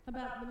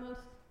about the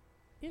most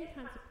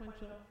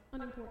inconsequential,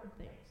 unimportant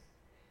things.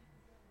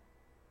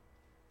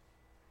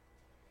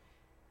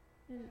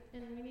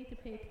 And we need to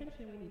pay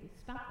attention. We need to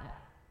stop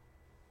that.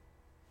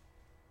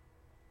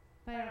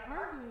 By our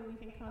arguing, we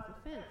can cause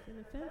offense, and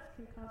offense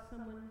can cause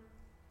someone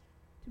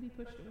to be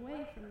pushed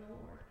away from the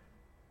Lord.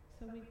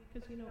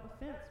 Because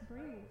offense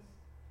brings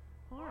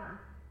harm.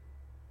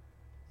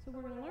 So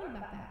we're going to learn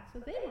about that. So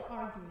they were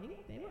arguing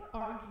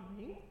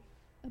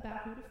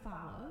about who to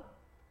follow.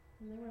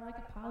 And they were like,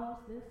 Apollos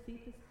this,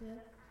 Cephas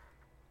this,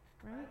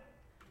 right?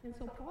 And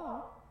so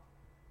Paul,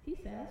 he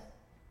says,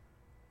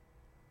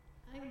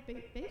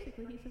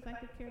 basically he says, I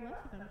could care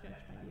less if I'm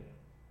judged by you.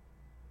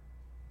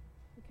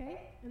 Okay?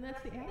 And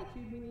that's the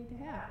attitude we need to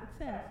have. It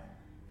says,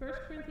 1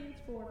 Corinthians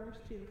 4, verse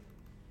 2.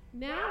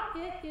 Now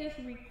it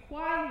is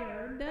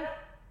required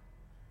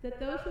that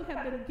those who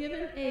have been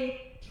given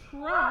a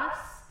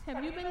trust,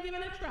 have you been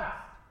given a trust?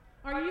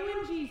 Are you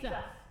in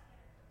Jesus?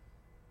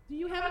 Do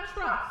you have a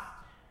trust?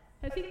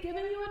 Has he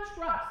given you a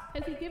trust?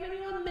 Has he given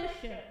you a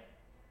mission?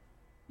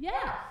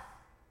 Yes.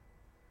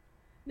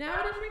 Now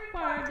it is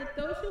required that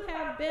those who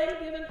have been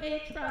given a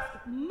trust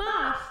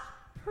must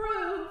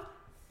prove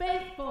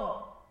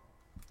faithful.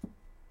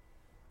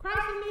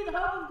 Christ in me, the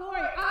hope of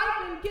glory.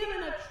 I've been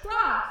given a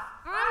trust.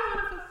 I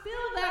want to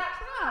fulfill that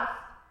trust.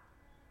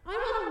 I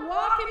want to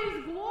walk in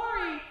his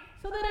glory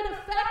so that it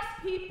affects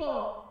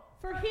people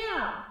for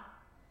him.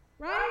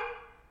 Right?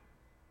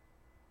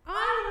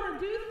 I want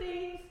to do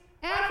things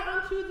as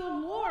unto the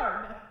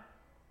Lord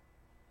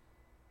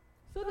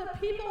so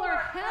that people are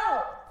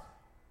helped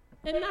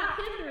and not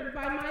hindered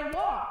by my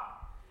walk.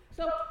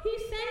 So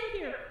he's saying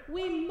here,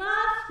 we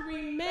must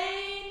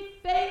remain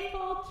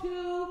faithful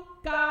to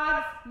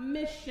God's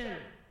mission.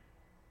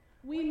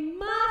 We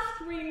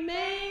must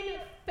remain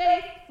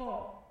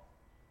faithful.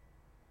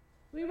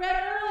 We read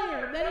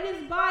earlier that it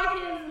is by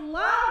his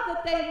love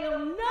that they will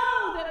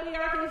know that we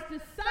are his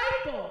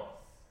disciples.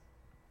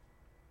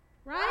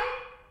 Right?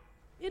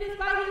 It is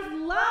by his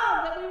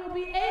love that we will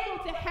be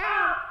able to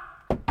have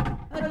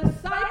a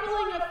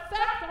discipling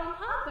effect on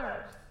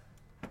others.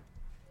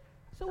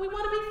 So we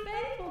want to be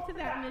faithful to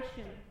that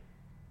mission.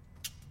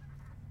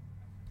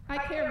 I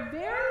care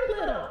very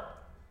little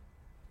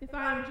if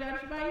I am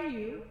judged by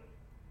you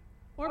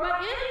or by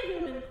any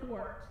human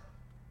court.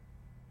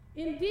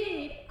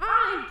 Indeed,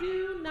 I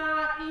do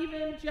not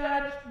even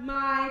judge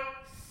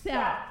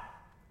myself.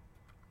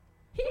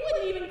 He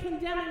wouldn't even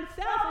condemn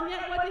himself, and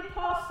yet what did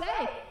Paul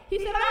say? He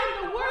said, I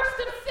am the worst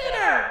of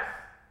sinners.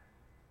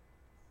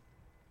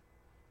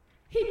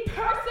 He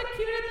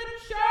persecuted the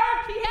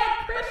church. He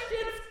had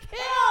Christians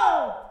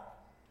killed.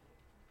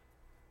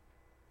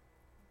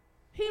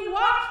 He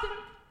watched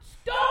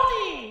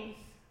stonings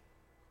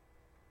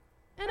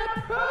and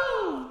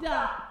approved.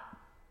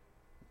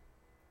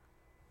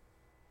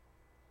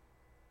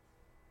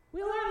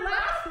 We learned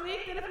last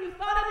week that if you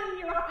thought it in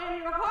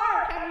your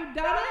heart, have you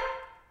done it?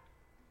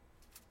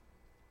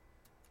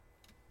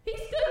 He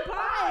stood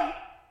by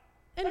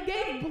and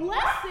gave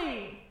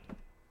blessing.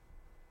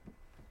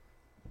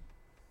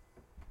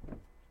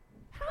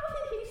 How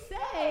can he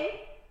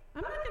say,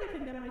 I'm not going to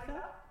condemn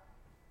myself?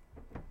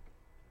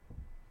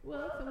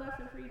 Well, it's a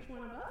lesson for each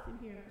one of us in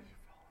here.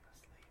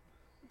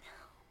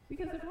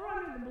 Because if we're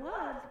under the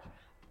blood,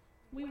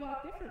 we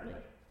walk differently.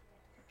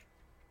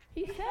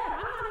 He said,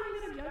 I'm not even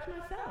going to judge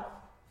myself.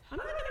 I'm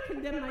not going to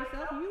condemn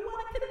myself. You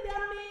want to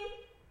condemn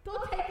me? Go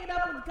take it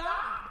up with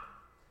God.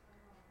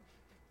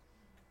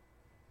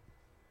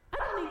 I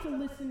don't need to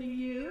listen to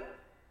you.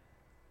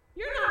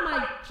 You're not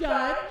my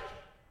judge.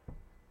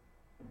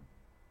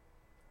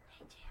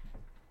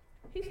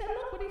 He said,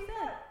 look what he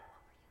said.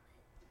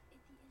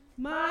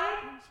 My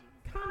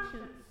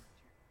conscience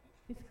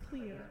is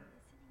clear.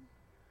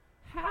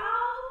 How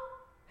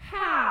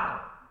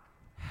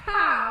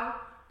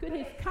could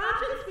his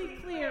conscience be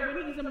clear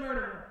when he's a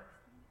murderer?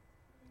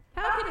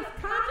 How could his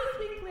conscience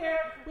be clear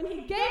when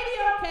he gave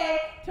the okay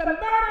to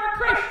murder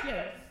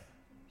Christians?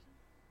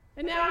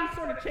 And now he's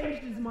sort of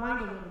changed his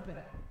mind a little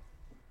bit.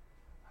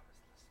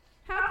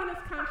 How can his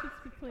conscience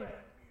be clear?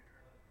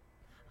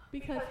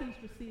 Because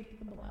he's received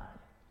the blood.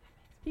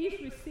 He's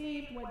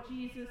received what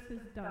Jesus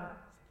has done.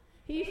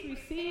 He's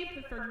received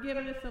the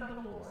forgiveness of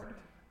the Lord.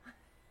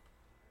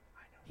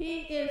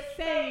 He is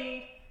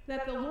saying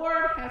that the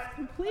Lord has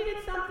completed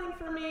something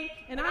for me,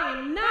 and I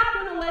am not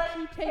going to let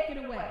you take it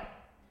away.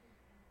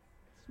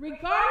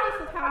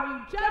 Regardless of how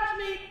you judge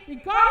me,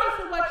 regardless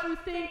of what you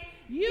think,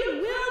 you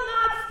will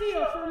not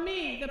steal from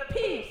me the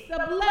peace,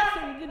 the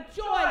blessing, the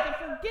joy, the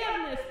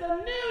forgiveness, the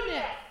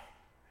newness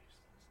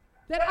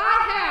that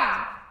I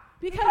have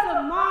because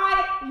of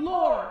my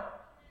Lord.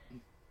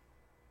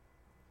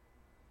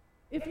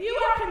 If you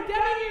are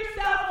condemning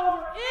yourself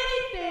over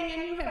anything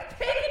and you have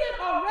taken it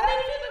already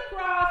to the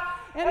cross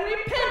and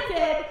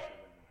repented,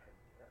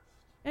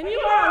 and you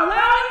are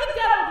allowing the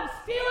devil to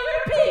steal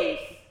your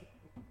peace,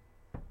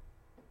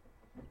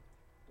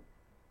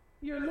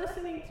 you're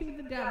listening to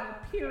the devil,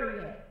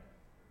 period.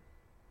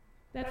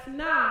 That's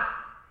not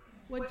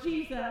what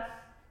Jesus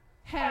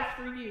has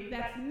for you.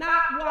 That's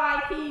not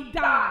why he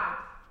died.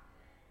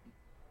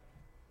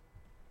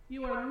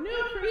 You are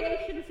new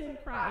creations in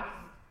Christ.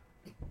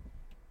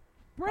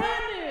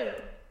 Brand new.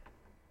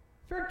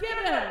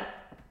 Forgiven.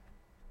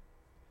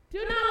 Do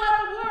not let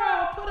the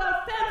world put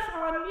offense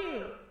on you.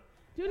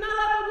 Do not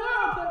let the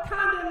world put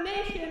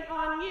condemnation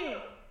on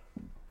you.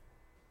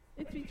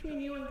 It's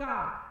between you and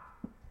God.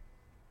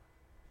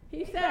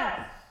 He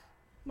says,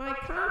 my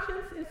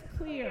conscience is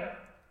clear,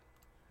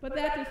 but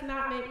that does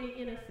not make me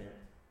innocent.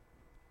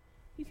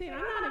 He's saying,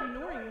 I'm not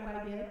ignoring what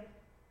I did.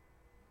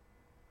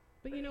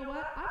 But you know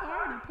what? I've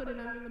already put it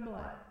under the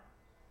blood.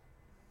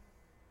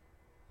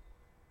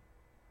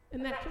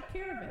 And that took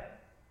care of it.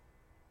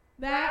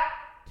 That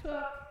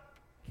took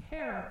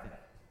care of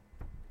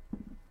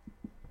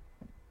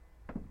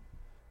it.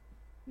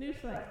 New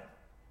slate.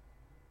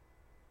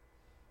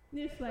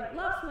 New slate.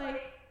 Love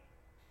slate.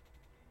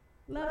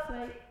 Love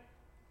slate.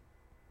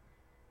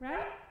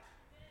 Right?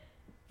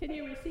 Can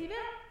you receive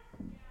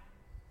it?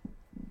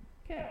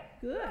 Okay,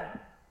 good.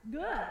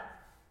 Good.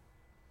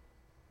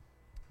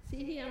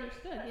 See, he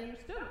understood. He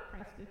understood what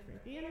Christ did for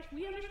us.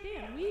 We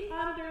understand. We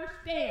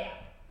understand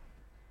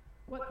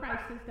what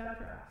Christ has done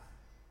for us.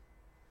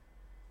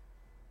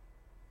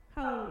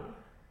 Hallelujah.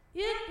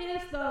 It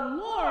is the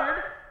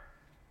Lord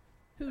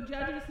who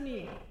judges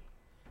me.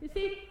 You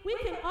see, we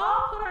can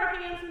all put our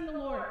hands in the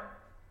Lord.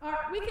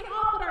 We can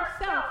all put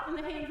ourselves in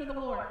the hands of the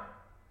Lord.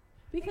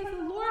 Because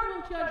the Lord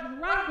will judge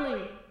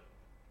rightly.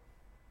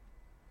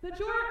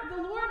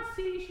 The Lord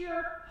sees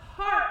your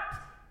heart.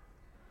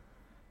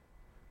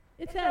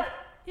 It says,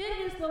 it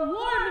is the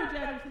Lord who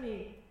judges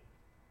me.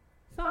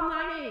 Psalm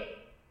 9:8.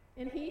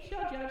 And he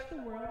shall judge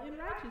the world in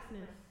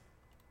righteousness.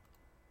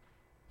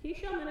 He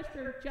shall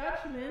minister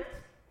judgment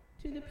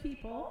to the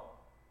people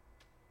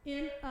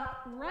in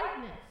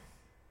uprightness.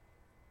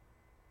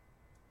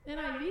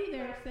 NIV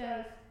there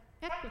says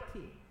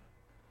equity.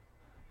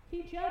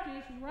 He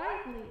judges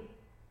rightly.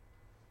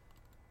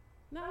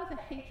 Not with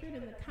a hatred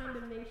and the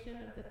condemnation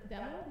of the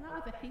devil,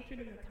 not with a hatred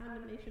and the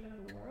condemnation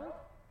of the world.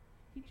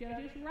 He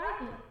judges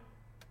rightly.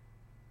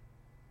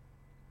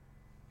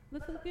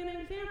 Let's look at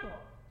an example.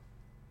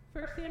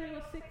 1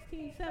 Samuel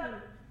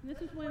 16:7. This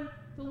is when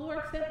the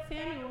Lord sent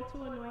Samuel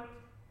to anoint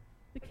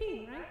the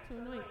king, right? To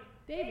anoint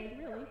David,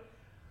 really.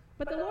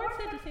 But the Lord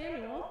said to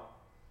Samuel,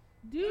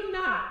 do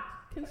not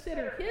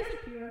consider his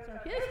appearance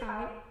or his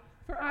height,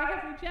 for I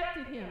have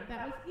rejected him.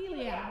 That was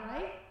Eliab,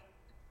 right?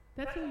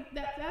 That's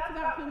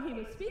about whom he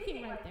was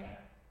speaking right there.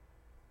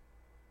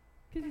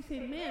 Because he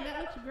said, man, that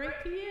looks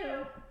great to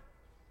you,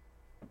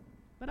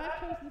 but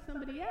I've chosen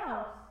somebody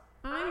else.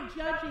 I'm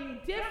judging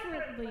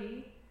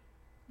differently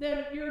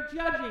than you're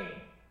judging.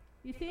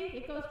 You see,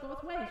 it goes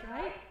both ways,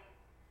 right?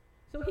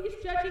 So he's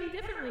judging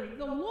differently.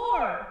 The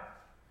Lord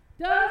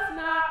does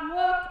not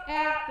look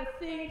at the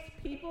things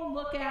people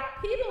look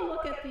at. People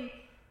look at the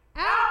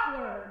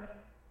outward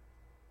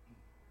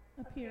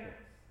appearance.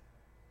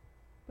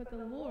 But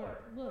the Lord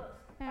looks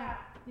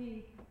at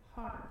the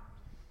heart.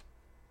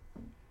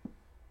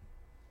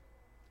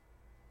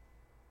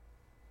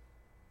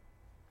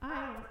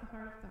 I want the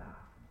heart of God.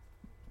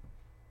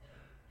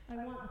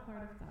 I want the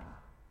heart of God.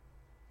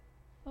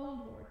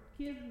 Oh Lord,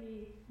 give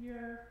me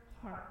your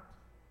heart.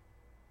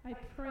 I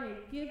pray,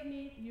 give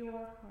me your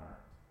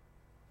heart.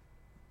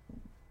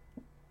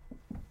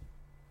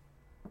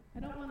 I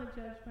don't want to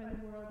judge by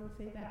the world and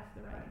say that's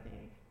the right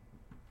thing.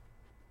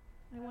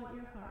 I want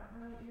your heart. I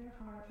want your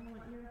heart. I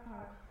want your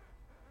heart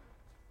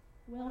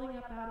welling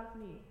up out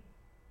of me.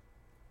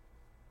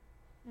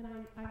 And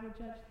I will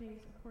judge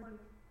things according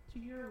to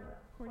your will,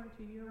 according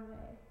to your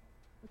way,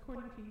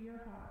 according to your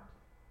heart.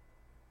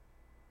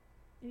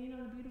 And you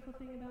know the beautiful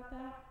thing about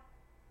that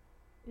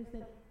is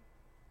that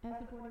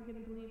as a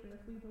born-again believer,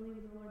 if we believe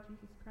in the Lord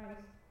Jesus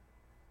Christ,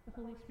 the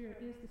Holy Spirit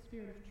is the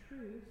Spirit of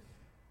truth,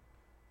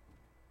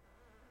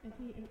 and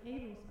he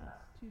enables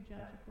us to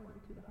judge according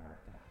to the heart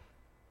of God.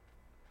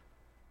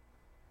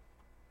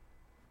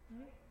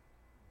 Right?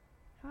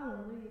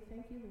 Hallelujah.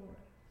 Thank you, Lord.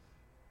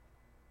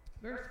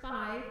 Verse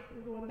 5,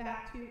 we're going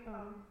back to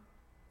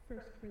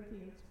 1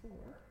 Corinthians 4,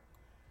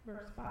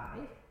 verse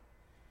 5.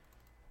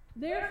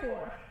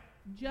 Therefore,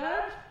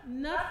 judge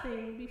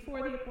nothing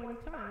before the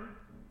appointed time.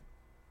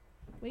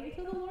 Wait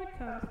until the Lord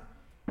comes.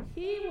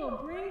 He will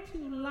bring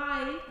to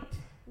light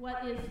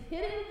what is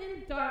hidden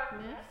in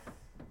darkness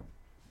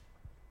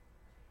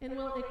and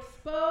will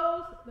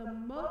expose the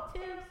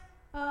motives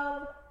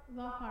of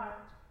the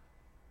heart.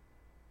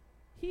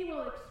 He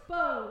will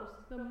expose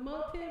the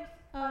motives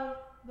of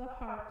the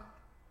heart.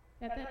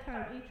 At that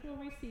time, each will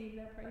receive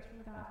their praise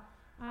from God.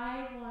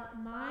 I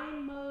want my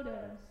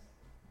motives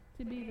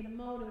to be the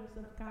motives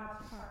of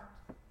God's heart.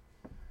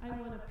 I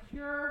want a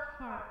pure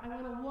heart. I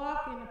want to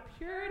walk in a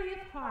purity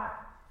of heart.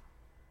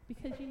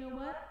 Because you know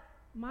what?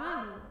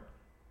 My Lord,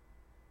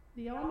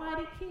 the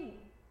Almighty King,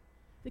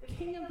 the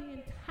King of the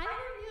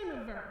entire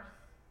universe,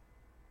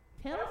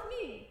 tells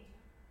me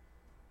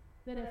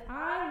that if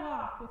I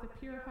walk with a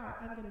pure heart,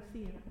 I'm going to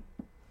see him.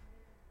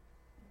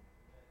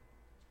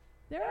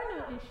 There are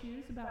no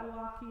issues about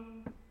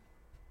walking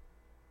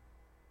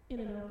in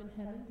an open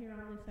heaven here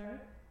on this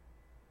earth.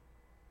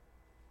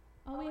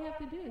 All we have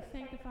to do is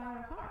sanctify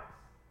our hearts.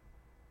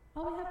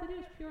 All we have to do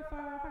is purify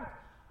our hearts.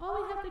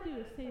 All we have to do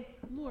is say,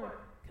 Lord,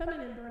 come in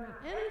and burn out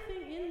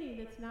anything in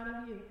me that's not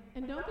of you.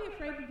 And don't be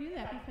afraid to do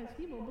that, because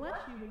he will bless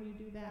you when you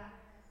do that.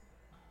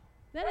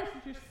 That is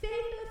your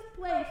safest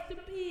place to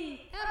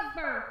be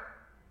ever.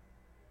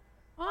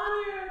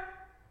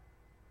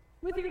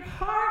 With your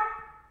heart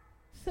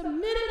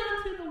submitted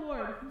unto the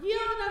Lord,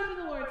 yielded unto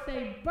the Lord,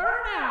 say,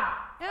 burn out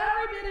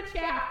every bit of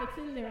chaff that's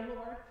in there,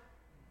 Lord.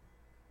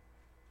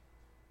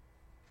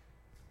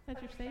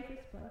 That's your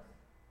safest place.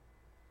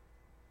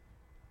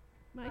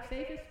 My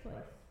safest place.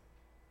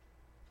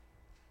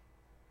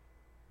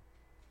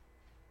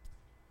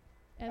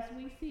 As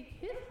we seek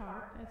his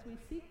heart, as we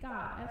seek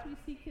God, as we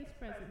seek his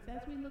presence,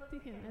 as we look to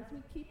him, as we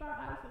keep our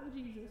eyes on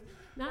Jesus,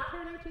 not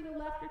turning to the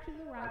left or to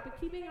the right,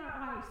 but keeping our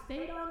eyes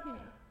stayed on him,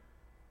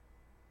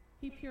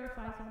 he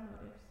purifies our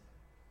motives.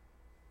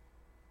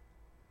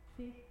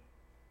 See?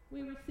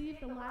 We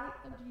receive the light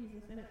of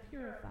Jesus, and it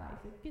purifies.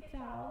 It gets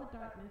out all the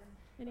darkness,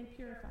 and he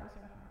purifies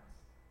our hearts.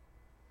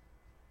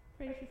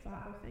 Praise you,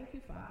 Father. Thank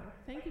you, Father.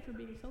 Thank you for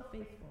being so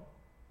faithful.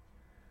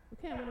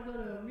 Okay, I'm going to go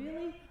to a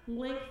really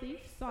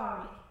lengthy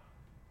sorry.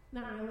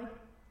 Not really.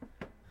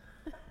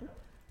 I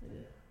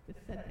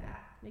just said that.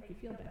 Make you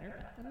feel better,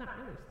 but I'm not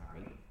really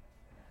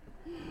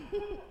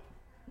sorry.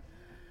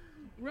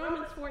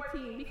 Romans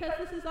 14, because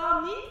this is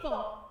all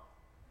needful.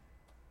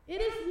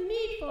 It is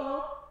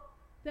needful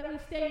that we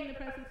stay in the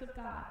presence of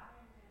God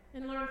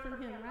and learn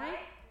from him, right?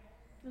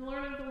 And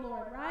learn of the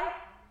Lord, right?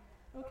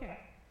 Okay.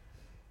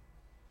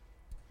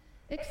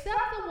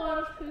 Except the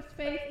ones whose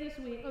faith is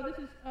weak. Oh, this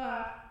is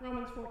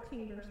Romans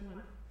 14, verse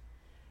 1.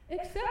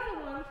 Except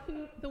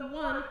the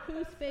one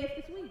whose faith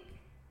is weak,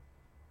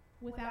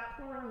 without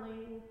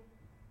quarreling.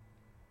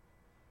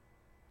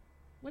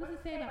 What does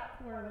it say about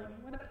quarreling?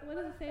 What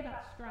does it say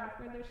about strife?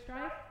 Where there's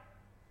strife?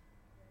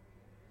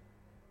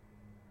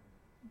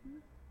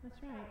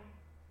 That's right.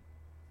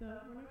 So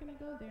we're not going to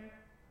go there.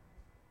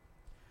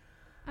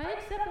 I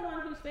accept the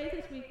one whose faith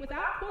is weak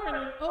without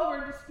quarreling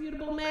over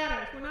disputable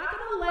matters. We're not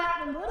going to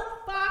let the little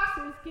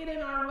foxes get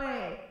in our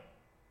way.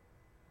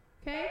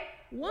 Okay?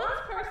 One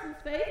person's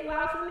faith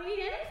allows them to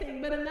eat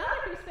anything, but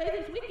another whose faith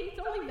is weak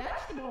eats only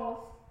vegetables.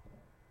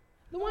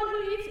 The one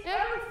who eats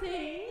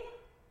everything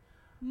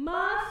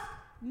must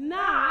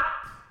not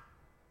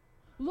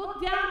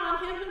look down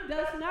on him who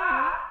does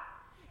not,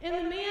 and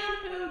the man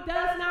who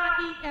does not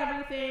eat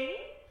everything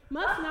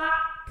must not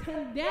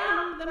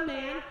condemn the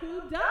man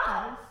who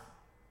does.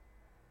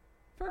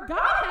 For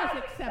God has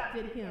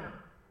accepted him.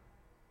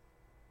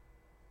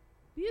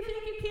 Do you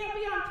think you can't be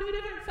on two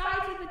different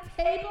sides of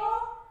the table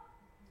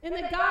and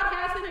that God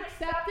hasn't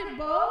accepted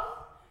both?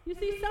 You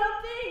see,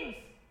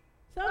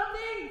 some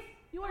things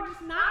you are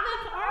just not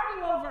meant to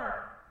argue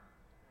over.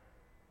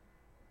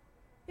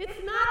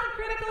 It's not a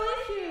critical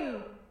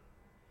issue.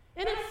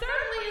 And it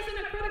certainly isn't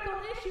a critical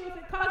issue if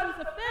it causes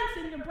offense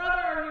in your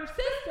brother or your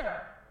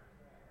sister.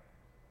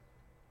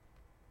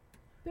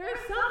 There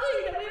is something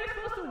that we are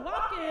supposed to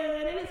walk in,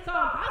 and it is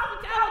called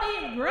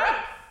hospitality and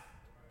grace.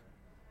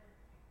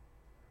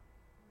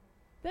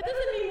 That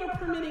doesn't mean we're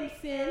permitting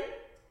sin.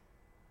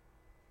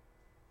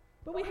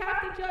 But we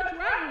have to judge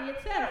rightly. It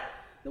says,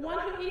 the one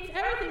who eats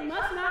everything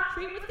must not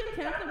treat with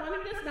contempt the one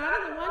who does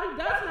not, and the one who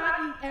does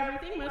not eat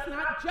everything must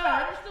not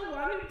judge the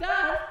one who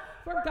does,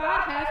 for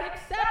God has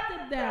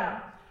accepted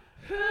them.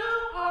 Who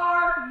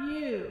are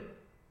you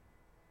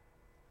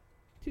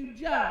to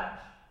judge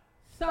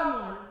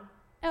someone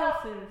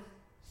else's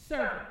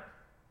servant?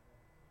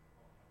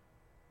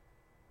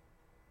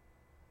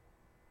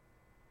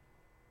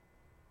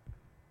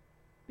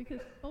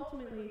 Because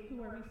ultimately,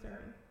 who are we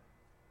serving?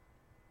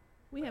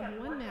 We have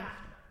one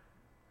master.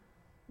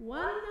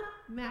 One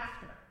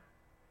master,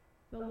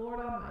 the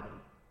Lord Almighty,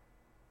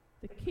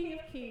 the King of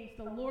Kings,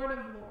 the Lord of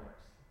Lords,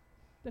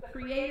 the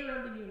creator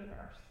of the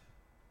universe.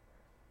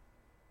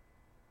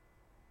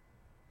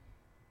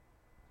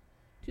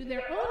 To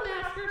their own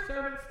master,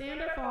 servants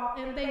stand or fall,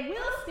 and they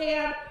will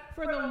stand,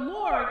 for the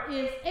Lord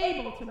is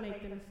able to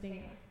make them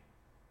stand.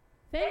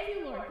 Thank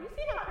you, Lord. Do you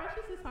see how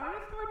precious his heart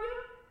is toward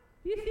you?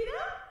 Do you see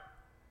that?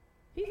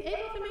 He's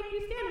able to make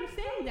you stand. He's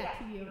saying that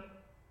to you.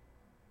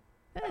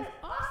 That is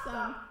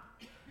awesome.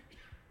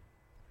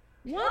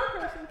 One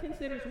person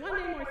considers one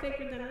day more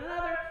sacred than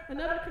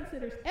another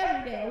considers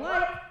every day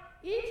alike.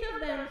 Each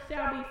of them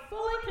shall be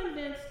fully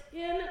convinced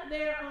in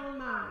their own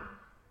mind.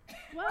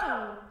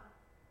 Whoa,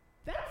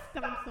 that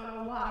stumps on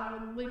a lot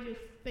of religious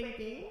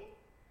thinking.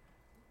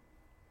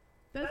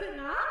 Does it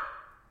not?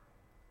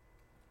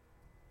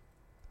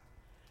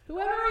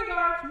 Whoever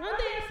regards one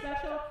day as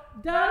special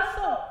does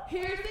so.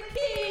 Here's the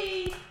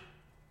key.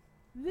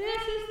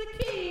 This is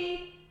the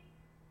key.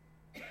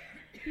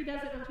 He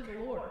does it unto the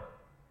Lord.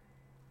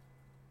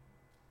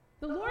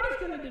 The Lord is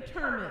going to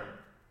determine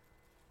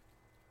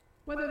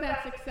whether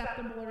that's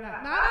acceptable or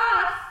not. Not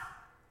us.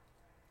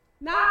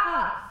 Not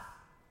us.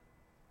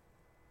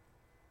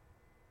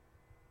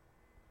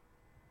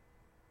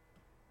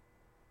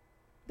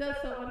 Does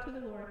so unto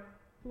the Lord.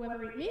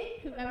 Whoever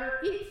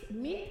eats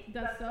meat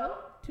does so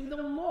to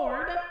the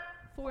Lord,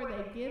 for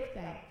they give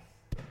thanks.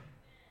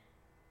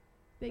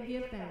 They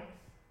give thanks.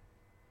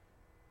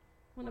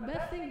 One of the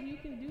best things you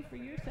can do for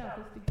yourself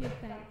is to give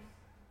thanks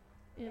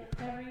in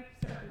every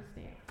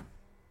circumstance.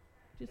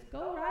 Just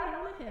go right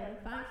on ahead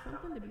and find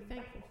something to be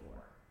thankful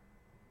for.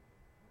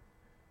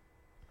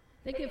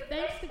 They give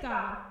thanks to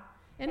God,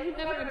 and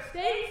whoever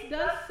abstains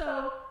does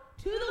so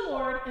to the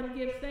Lord and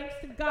gives thanks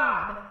to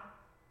God.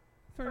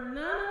 For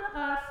none of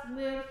us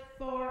lives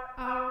for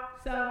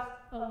ourselves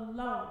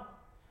alone.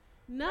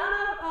 None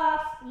of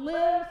us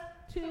lives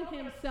to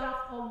himself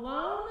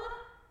alone.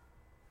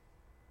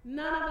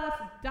 None of us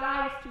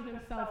dies to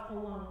himself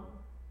alone.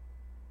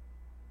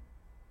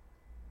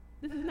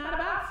 This is not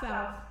about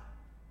self.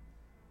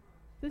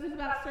 This is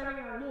about serving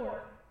our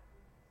Lord.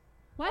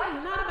 Life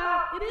is not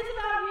about, it is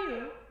about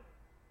you,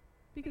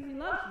 because he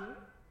loves you.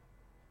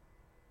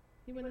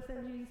 He wouldn't have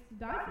sent Jesus to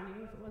die for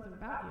you if it wasn't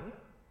about you.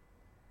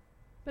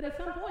 But at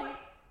some point,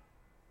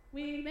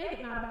 we make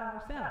it not about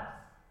ourselves,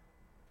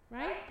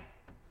 right?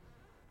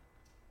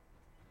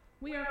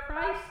 We are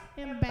Christ's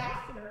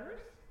ambassadors,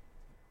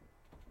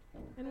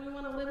 and we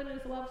want to live in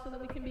his love so that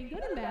we can be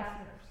good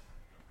ambassadors.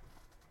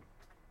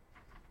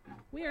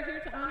 We are here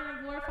to honor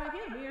and glorify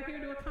him. We are here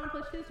to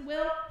accomplish his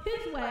will,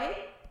 his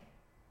way,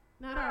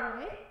 not our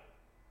way.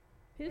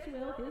 His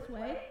will, his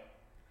way.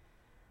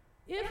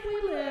 If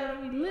we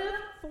live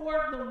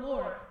for the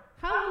Lord.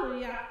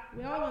 Hallelujah.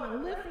 We all want to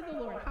live for the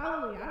Lord.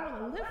 Hallelujah.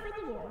 I want to live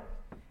for the Lord.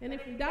 And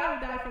if we die,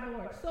 we die for the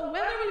Lord. So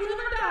whether we live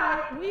or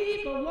die,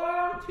 we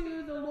belong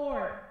to the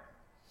Lord.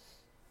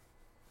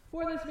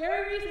 For this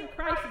very reason,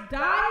 Christ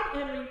died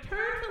and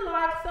returned to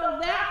life so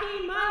that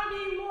he might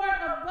be Lord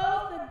of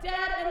both the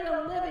dead and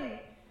the living.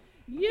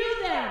 You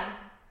then,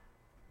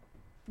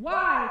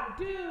 why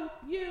do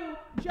you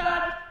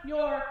judge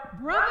your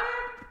brother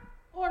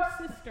or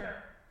sister?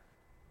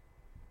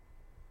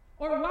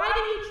 Or why do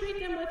you treat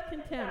them with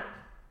contempt?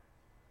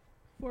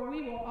 For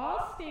we will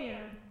all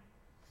stand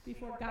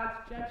before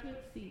God's judgment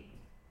seat.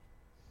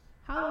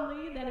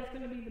 Hallelujah, that is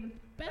going to be the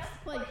best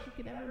place you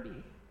could ever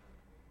be.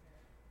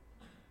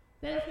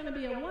 That is going to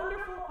be a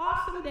wonderful,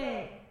 awesome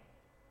day.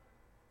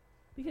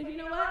 Because you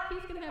know what?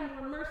 He's going to have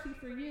more mercy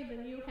for you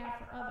than you have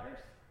for others.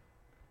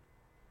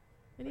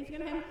 And he's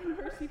going to have more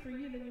mercy for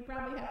you than you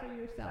probably have for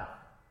yourself.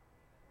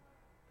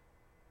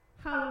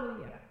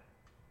 Hallelujah.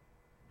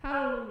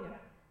 Hallelujah.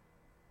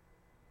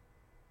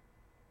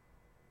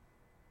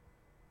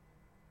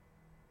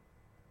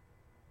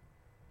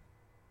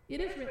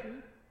 It is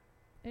written,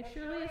 as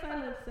surely as I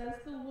live, says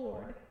the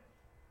Lord,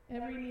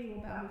 every knee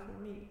will bow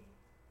before me.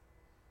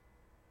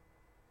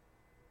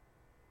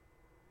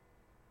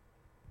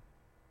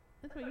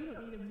 That's why you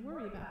don't need to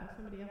worry about how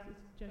somebody else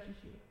judges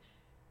you.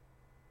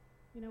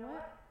 You know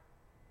what?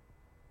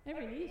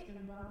 Every knee is going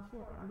to bow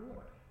before our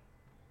Lord.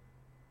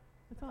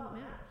 That's all that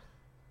matters.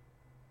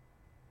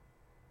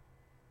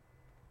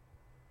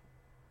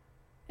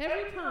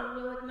 Every tongue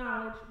will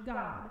acknowledge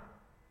God.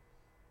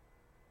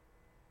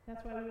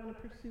 That's why we want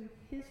to pursue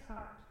his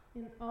heart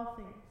in all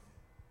things.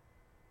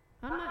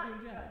 I'm not your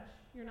judge.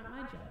 You're not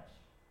my judge.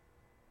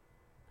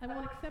 I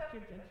won't accept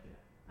your judgment.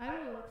 I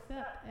will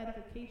accept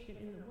edification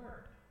in the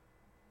word,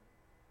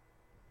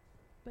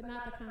 but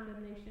not the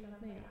condemnation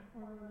of man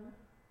or woman.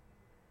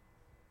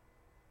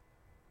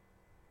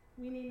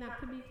 We need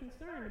not to be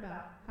concerned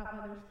about how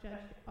others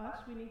judge us.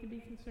 We need to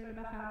be concerned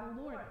about how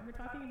the Lord. We're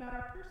talking about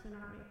our person,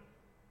 aren't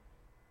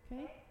we?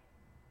 Okay?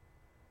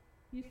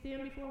 You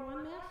stand before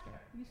one master.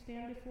 You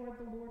stand before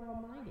the Lord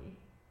Almighty.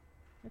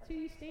 That's who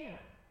you stand.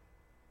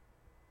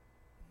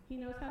 He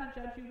knows how to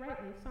judge you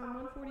rightly.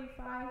 Psalm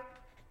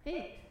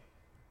 145:8.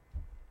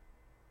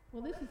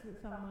 Well, this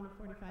isn't Psalm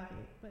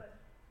 145:8, but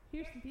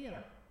here's the deal.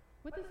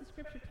 What does the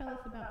scripture tell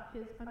us about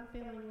his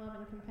unfailing love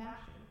and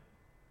compassion?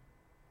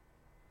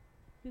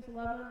 His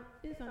love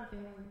is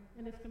unfailing,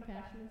 and his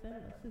compassion is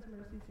endless. His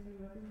mercies are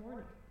new every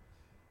morning.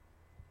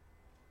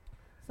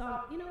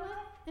 So, you know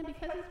what? And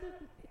because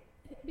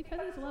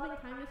his loving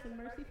kindness and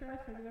mercy for us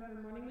are new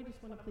every morning, we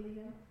just want to please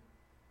him.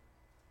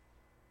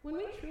 When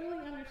we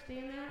truly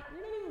understand that, we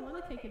don't even want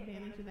to take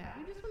advantage of that.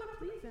 We just want to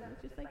please him.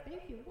 It's just like,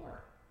 thank you,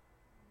 Lord.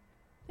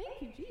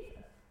 Thank you,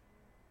 Jesus.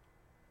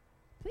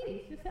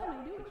 Please, just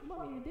help me do what you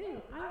want me to do.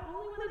 I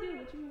only want to do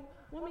what you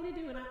want me to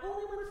do, and I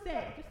only want to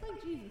say, just like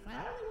Jesus, I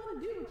only want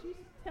to do what you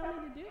tell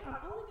me to do.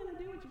 I'm only going to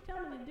do what you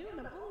tell me to do,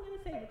 and I'm only going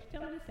to say what you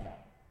tell me to say.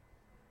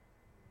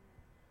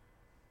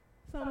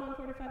 Psalm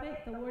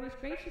 145:8, the Lord is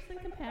gracious and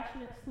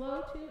compassionate,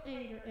 slow to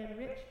anger, and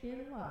rich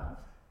in love.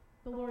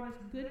 The Lord is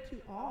good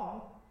to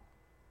all.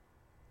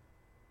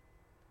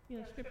 You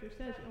know, Scripture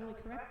says you only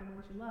correct the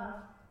ones you love,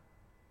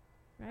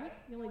 right?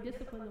 You only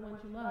discipline the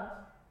ones you love.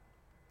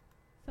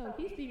 So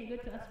he's being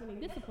good to us when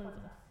he disciplines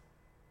us.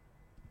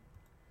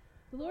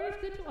 The Lord is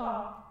good to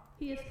all.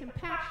 He is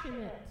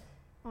compassionate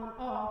on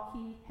all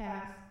he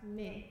has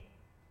made.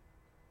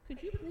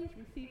 Could you please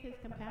receive his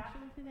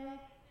compassion today?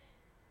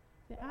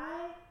 That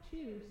I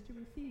choose to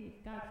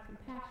receive God's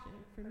compassion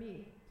for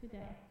me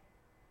today.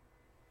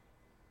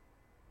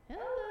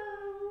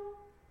 Hello.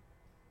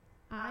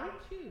 I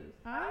choose,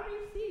 I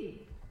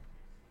receive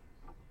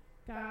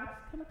God's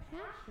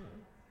compassion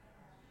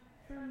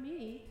for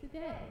me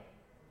today.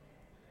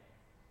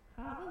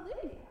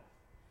 Hallelujah.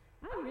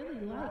 I really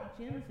like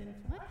Jim's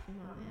inflection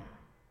on that.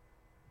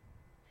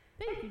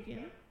 Thank you,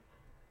 Jim.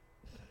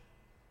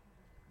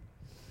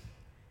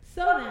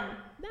 So then,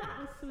 that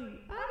was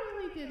sweet. I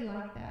really did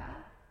like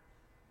that.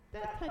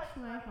 That touched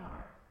my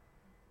heart.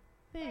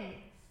 Thanks.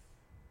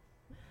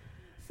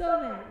 So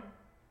then,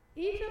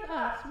 each of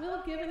us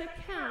will give an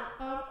account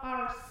of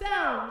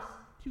ourselves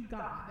to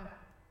God.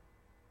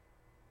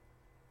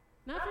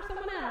 Not for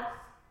someone else.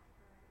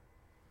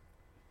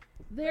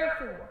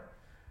 Therefore,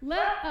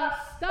 let us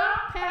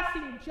stop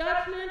passing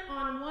judgment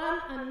on one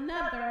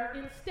another.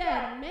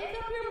 Instead, make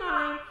up your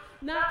mind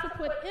not to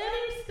put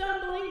any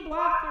stumbling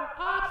block or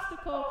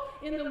obstacle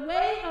in the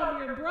way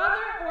of your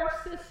brother or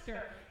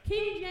sister.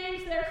 King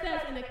James there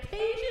says, an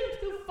occasion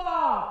to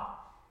fall.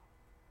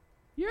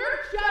 Your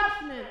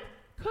judgment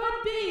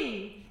could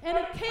be an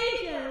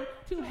occasion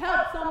to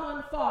help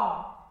someone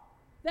fall.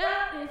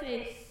 That is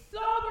a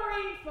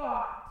sobering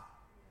thought.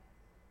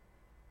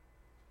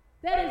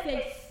 That is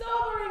a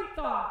sobering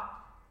thought.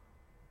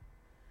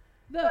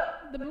 The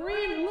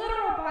Berean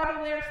literal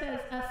Bible there says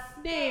a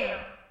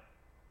snare.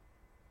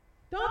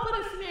 Don't put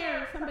a snare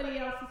in somebody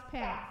else's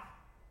path.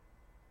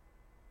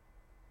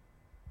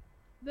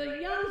 The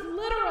Young's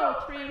literal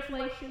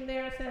translation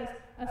there says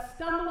a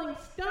stumbling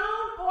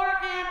stone or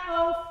an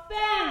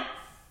offense.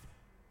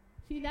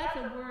 See, that's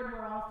a word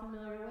we're all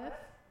familiar with,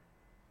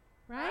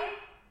 right?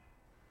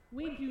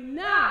 We do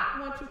not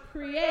want to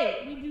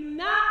create. We do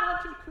not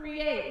want to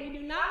create. We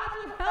do not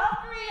want to help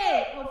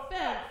create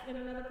offense in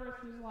another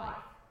person's life.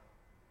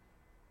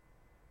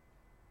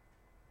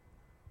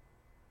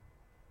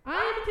 I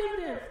am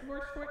convinced,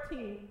 verse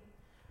 14,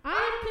 I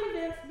am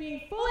convinced,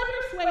 being fully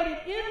persuaded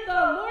in the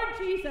Lord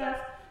Jesus,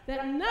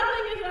 that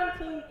nothing is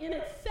unclean in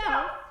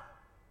itself,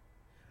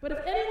 but if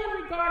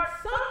anyone regards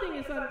something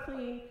as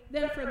unclean,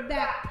 then for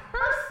that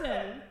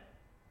person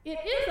it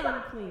is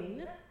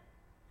unclean.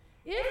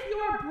 If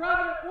your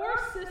brother or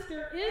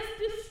sister is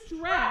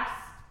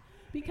distressed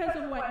because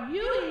of what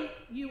you eat,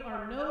 you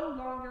are no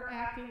longer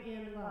acting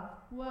in love.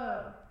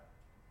 Whoa.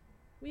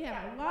 We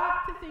have a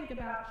lot to think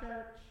about,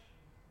 church.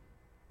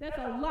 That's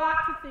a lot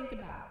to think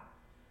about.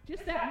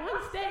 Just that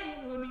one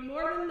statement would be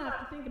more than enough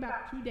to think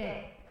about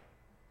today.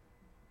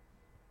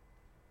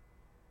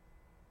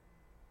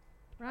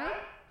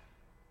 Right?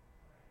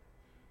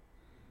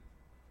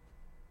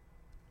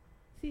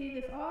 See,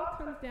 this all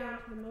comes down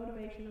to the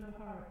motivation of the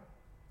heart.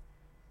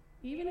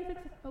 Even if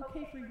it's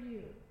okay for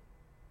you,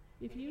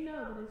 if you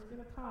know that it's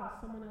going to cause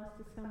someone else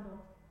to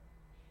stumble,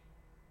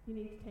 you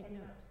need to take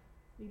note.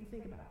 You need to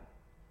think about it.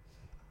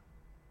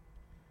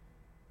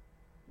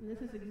 And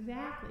this is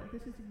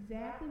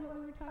exactly what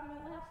we were talking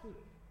about last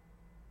week.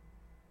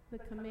 The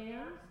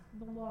commands,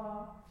 the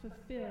law,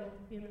 fulfilled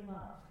in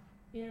love.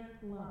 In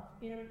love.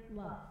 In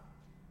love.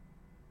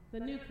 The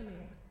new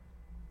command.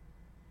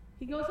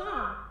 He goes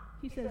on.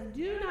 He says,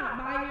 do not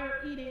by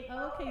your eating,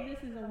 okay,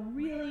 this is a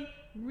really,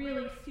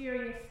 really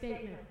serious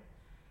statement.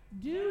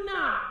 Do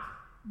not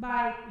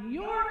by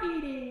your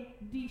eating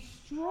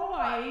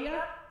destroy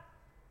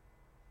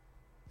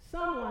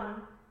someone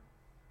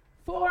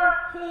for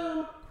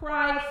whom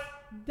Christ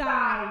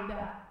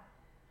died.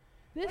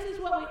 This is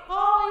what we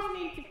always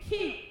need to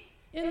keep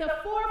in the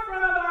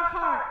forefront of our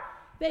heart.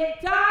 They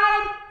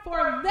died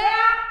for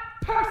that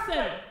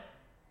person.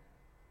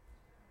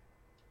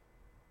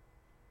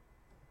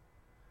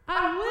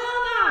 I will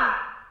not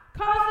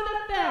cause an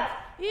offense,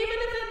 even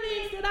if it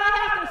means that I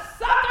have to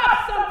suck up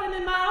something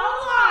in my own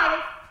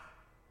life,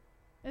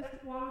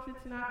 as long as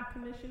it's not a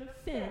commission of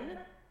sin.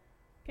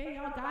 Okay,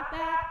 y'all got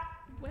that?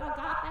 We all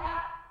got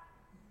that?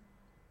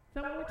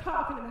 That's what we're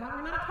talking about.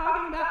 We're not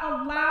talking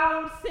about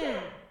allowing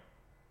sin.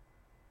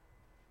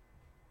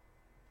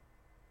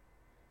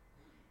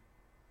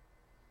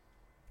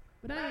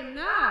 But I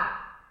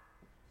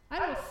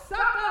will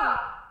suck up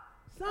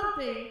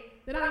something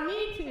that I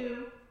need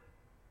to,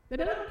 that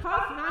doesn't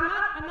cost me.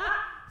 I'm not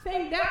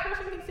saying that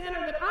person can sin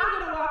or that I'm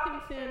going to walk in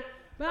sin,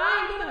 but I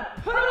am going to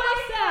put away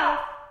self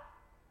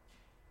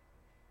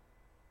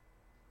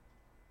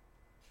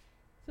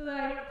so that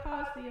I don't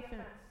cause the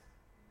offense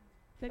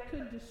that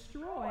could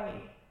destroy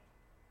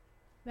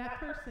that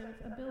person's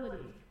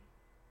ability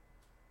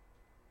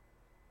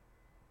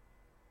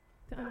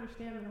to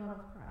understand the love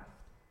of Christ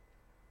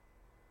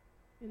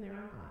in their own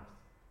lives.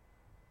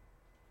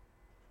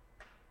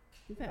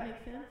 Does that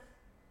make sense?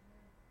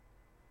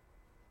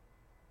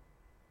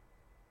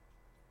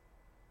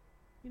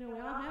 You know,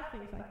 we all have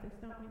things like this,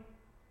 don't we?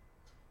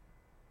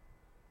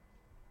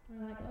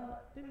 We're like,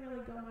 well, it didn't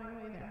really go my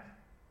way there.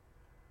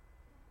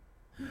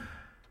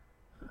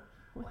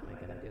 What am I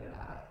going to do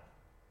about it?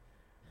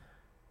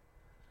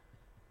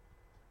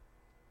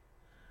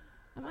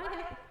 I might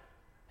have to,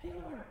 hey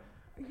Lord,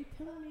 are you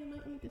telling me I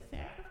might need to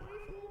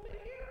sacrifice a little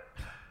bit here?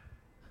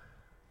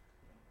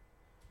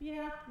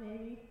 Yeah,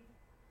 maybe.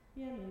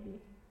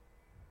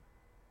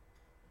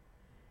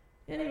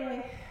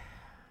 Anyway,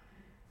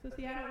 so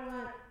see, I don't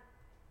want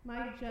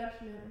my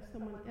judgment of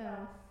someone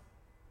else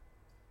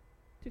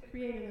to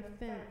create an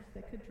offense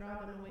that could draw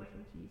them away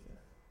from Jesus.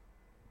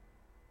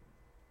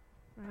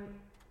 Right?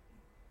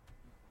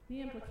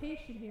 The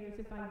implication here is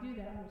if I do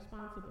that, I'm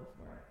responsible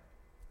for it.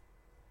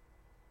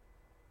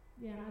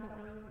 Yeah, I don't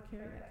really want to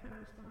carry that kind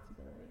of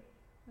responsibility.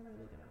 I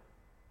really don't.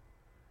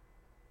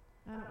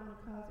 I don't want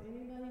to cause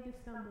anybody to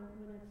stumble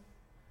when it's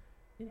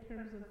in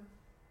terms of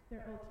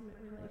their ultimate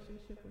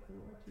relationship with the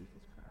Lord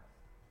Jesus Christ.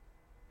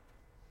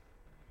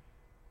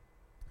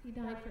 He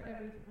died for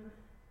everyone.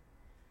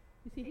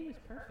 You see, he was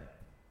perfect.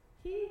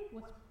 He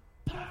was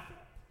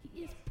perfect.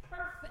 He is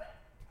perfect.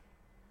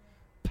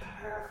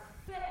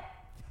 Perfect.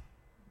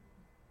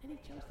 And he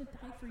chose to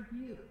die for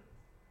you.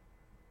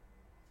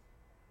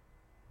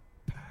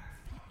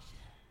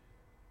 Perfection.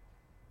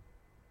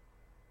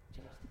 He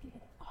chose to give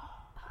it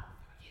all up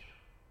for you.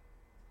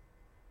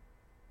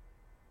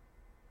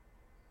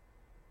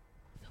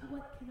 So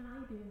what can I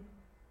do?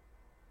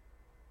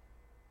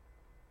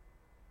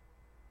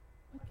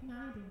 What can I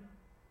do?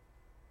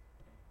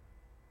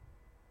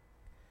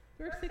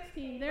 Verse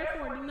 16,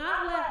 therefore do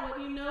not let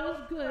what you know is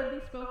good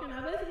be spoken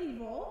of as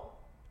evil.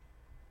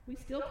 We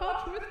still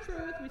call truth,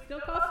 truth. We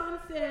still call sin,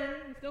 sin.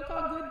 We still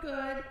call good,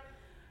 good.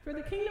 For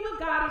the kingdom of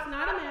God is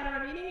not a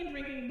matter of eating and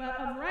drinking, but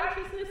of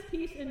righteousness,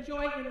 peace, and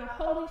joy in the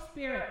Holy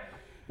Spirit.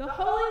 The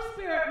Holy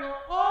Spirit will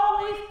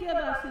always give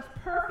us his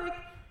perfect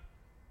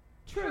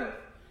truth.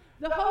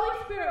 The Holy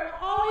Spirit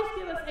will always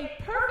give us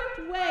a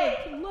perfect way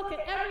to look at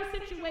every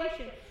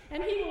situation.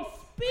 And he will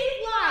speak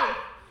life.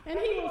 And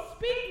he will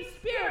speak the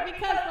Spirit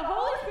because the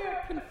Holy Spirit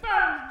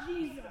confirms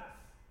Jesus.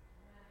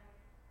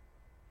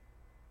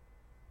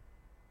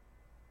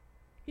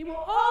 He will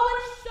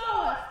always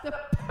show us the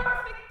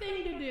perfect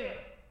thing to do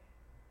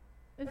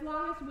as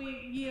long as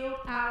we yield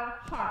our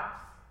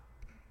hearts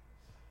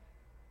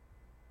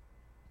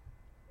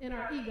and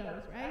our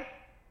egos, right?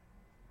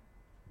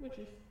 Which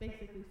is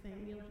basically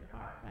saying yield your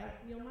heart, right?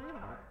 Yield my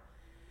heart.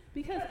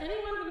 Because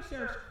anyone who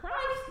serves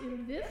Christ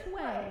in this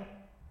way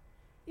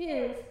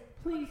is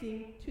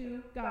pleasing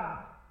to God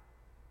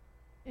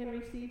and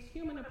receives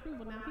human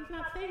approval. Now, he's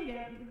not saying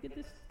that, get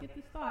this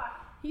thought,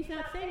 he's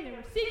not saying that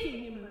we're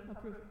seeking human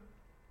approval.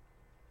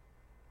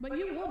 But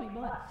you will be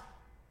blessed.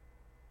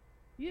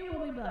 You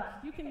will be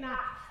blessed. You cannot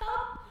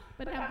help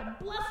but have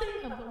the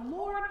blessing of the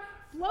Lord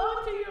flow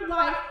into your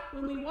life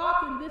when we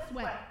walk in this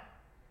way.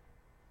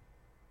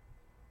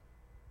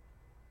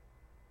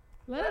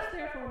 Let us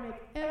therefore make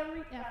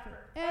every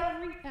effort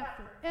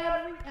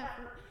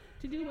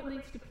to do what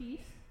leads to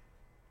peace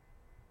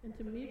and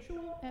to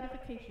mutual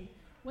edification.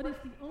 What is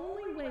the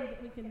only way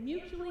that we can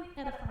mutually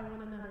edify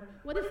one another?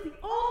 What is the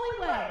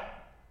only way?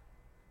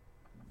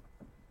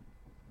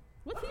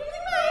 What's the only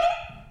way?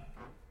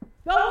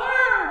 The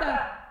Word.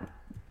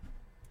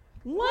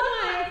 One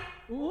way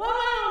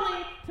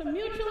only to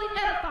mutually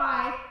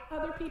edify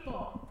other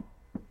people.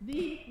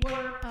 The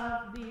Word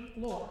of the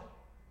Lord.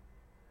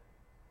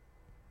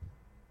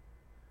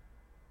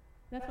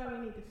 That's why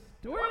we need to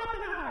store it up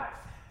in our hearts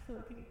so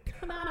it can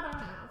come out of our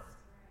mouths.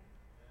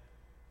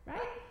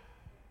 Right?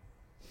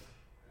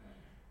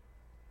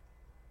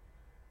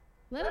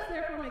 Let us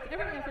therefore make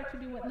every effort to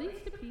do what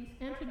leads to peace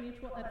and to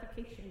mutual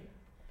edification.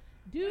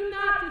 Do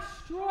not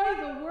destroy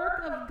the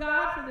work of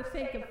God for the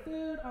sake of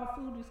food. All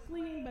food is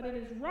clean, but it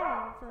is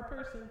wrong for a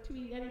person to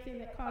eat anything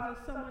that causes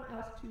someone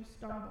else to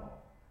stumble.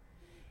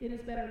 It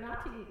is better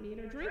not to eat meat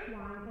or drink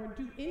wine or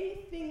do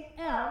anything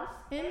else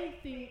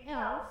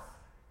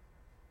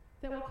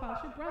that will cause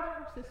your brother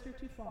or sister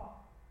to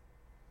fall.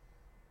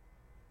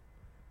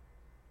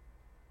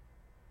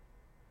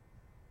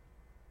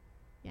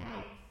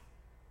 Yikes.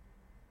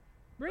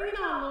 Bring it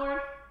on,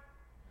 Lord.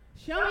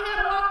 Show me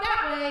how to walk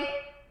that way.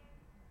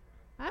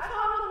 That's how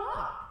I want to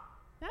walk.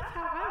 That's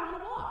how I want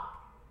to walk.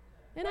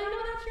 And I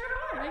know that's your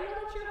heart. I know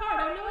that's your heart.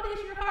 I know it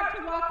is your heart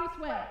to walk this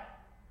way.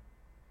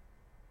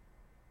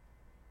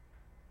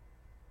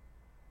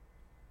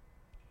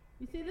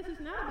 You see, this is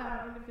not about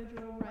our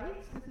individual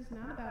rights. This is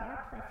not about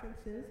our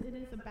preferences. It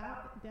is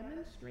about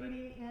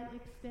demonstrating and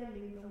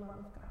extending the love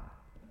of God.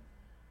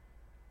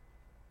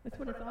 That's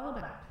what it's all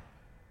about.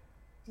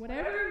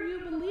 Whatever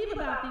you believe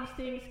about these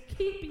things,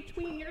 keep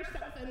between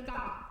yourself and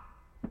God.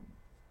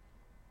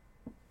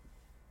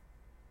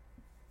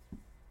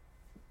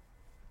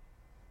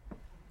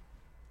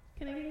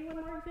 Can I give you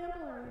one more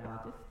example, or are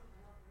y'all just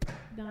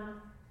done?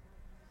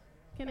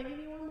 Can I give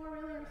you one more?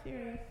 Really, I'm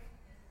serious.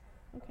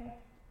 Okay.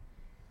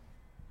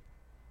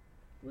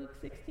 Luke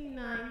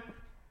 16:9.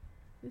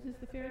 This is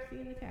the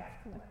Pharisee and the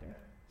tax collector.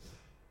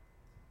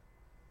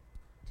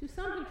 To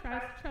some who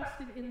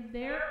trusted in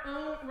their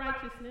own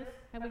righteousness,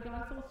 have we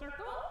gone full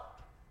circle?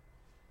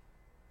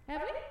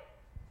 Have we?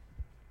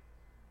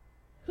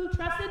 Who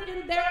trusted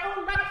in their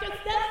own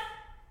righteousness?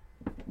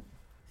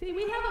 See,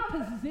 we have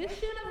a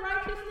position of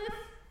righteousness.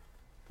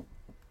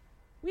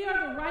 We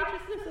are the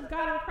righteousness of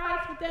God in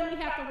Christ, but then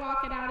we have to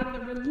walk it out in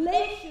the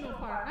relational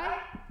part,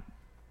 right?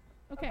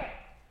 Okay.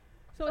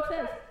 So it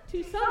says,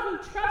 to some who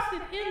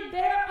trusted in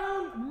their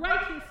own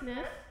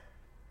righteousness,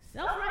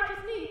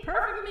 self-righteous me,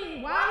 perfect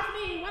me, wise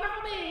me,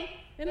 wonderful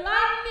me,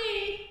 enlightened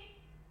me,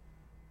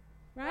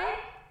 right?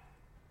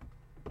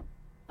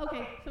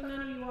 Okay, so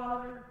none of you all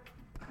ever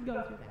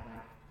go through that,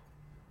 right?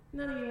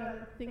 None of you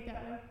ever think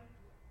that way?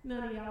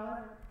 None of y'all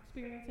ever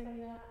experience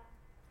any of that?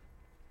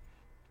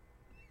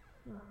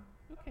 Oh,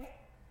 okay.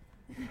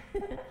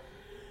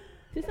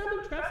 To some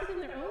who trusted in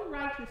their own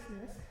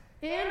righteousness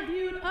and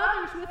viewed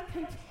others with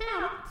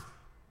contempt,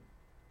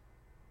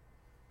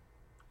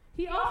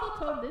 he also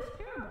told this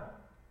parable.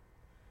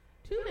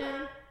 Two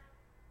men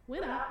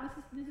went up.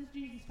 This is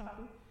Jesus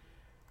talking.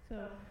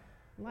 So,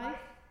 life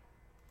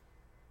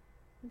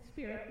and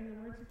spirit in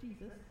the words of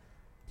Jesus.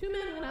 Two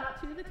men went up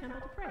to the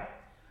temple to pray.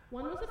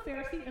 One was a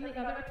Pharisee and the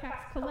other a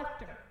tax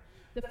collector.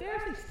 The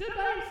Pharisee stood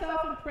by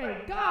himself and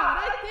prayed, God,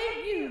 I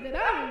thank you that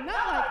I am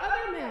not like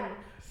other men,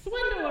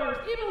 swindlers,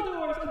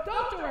 evildoers,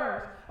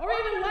 adulterers, or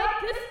even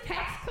like this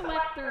tax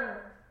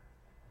collector.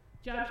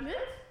 Judgment.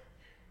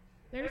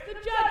 There's the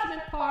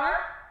judgment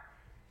part.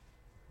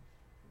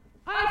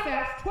 I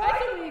fast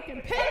twice a week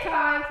and pay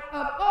tithes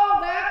of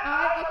all that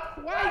I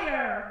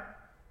acquire.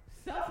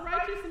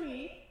 self-righteous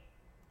me.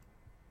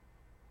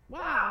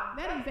 Wow,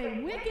 that is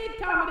a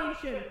wicked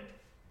combination.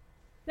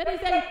 That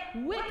is a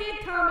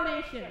wicked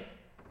combination.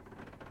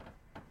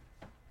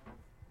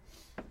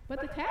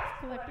 But the tax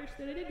collector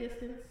stood at a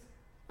distance,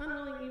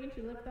 unwilling even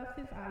to lift up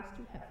his eyes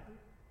to heaven.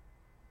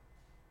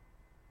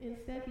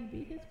 Instead, he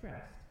beat his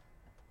breast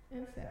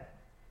and said,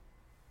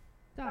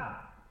 God,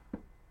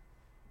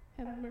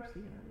 have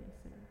mercy on me, a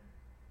sinner.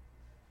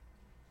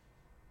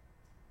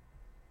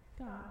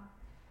 God,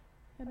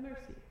 have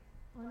mercy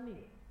on me,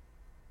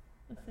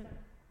 a sinner.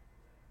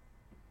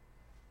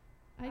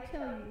 I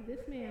tell you,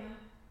 this man,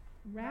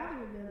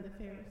 rather than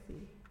the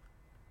Pharisee,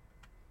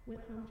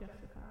 went home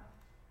justified.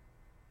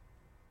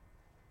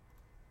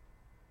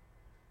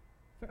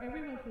 For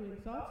everyone who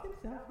exalts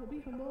himself will be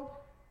humbled,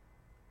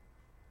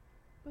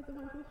 but the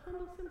one who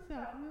humbles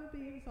himself will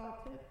be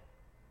exalted.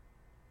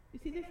 You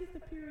see, this is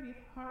the purity of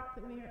heart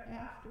that we are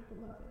after,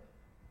 beloved.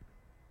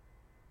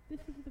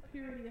 This is the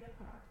purity of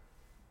heart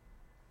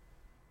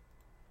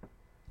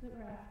that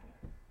we're after.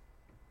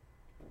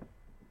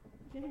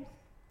 James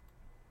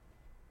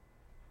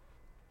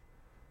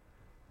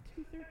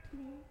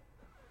 2:13.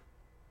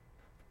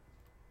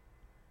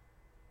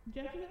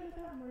 Judgment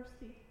without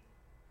mercy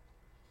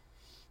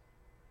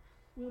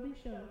will be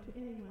shown to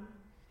anyone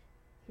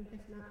who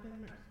has not been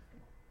merciful.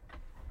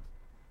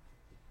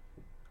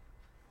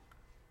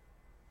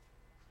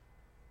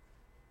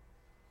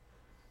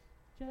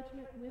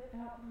 Judgment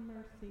without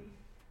mercy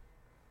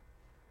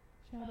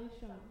shall be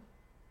shown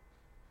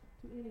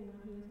to anyone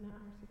who is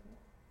not merciful.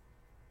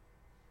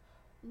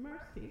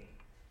 Mercy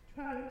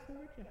triumphs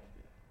over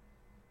judgment.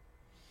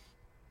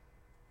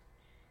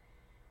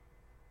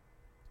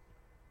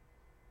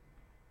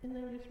 And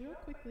then just real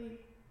quickly,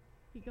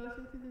 he goes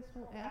into this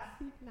whole ask,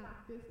 seek,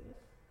 knock business.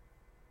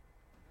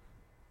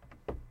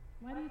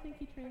 Why do you think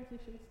he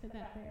transitions to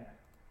that there?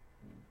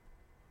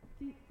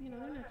 They're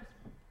not just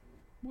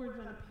words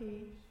on a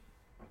page,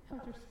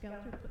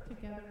 helter-skelter put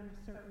together in a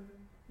certain,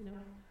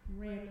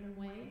 random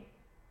way.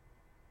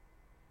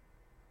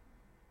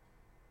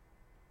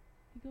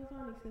 He goes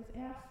on, he says,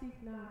 ask,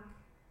 seek, knock.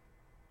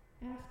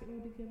 Ask, it will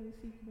be given,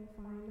 seek, you will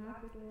find,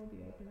 knock, the door will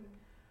be opened.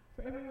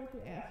 For everyone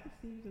who asks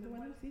receives, and the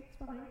one who seeks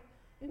finds,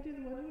 and to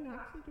the one who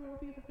knocks, the door will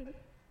be opened.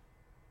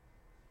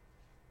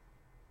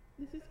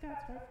 This is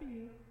God's heart for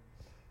you.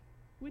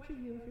 Which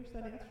of you, if your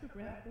son asks for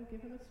bread, will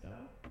give him a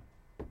stone?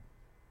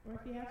 Or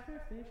if he asks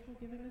for a fish, will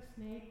give him a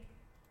snake?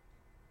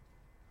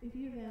 If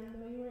you then,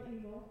 though you are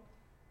evil,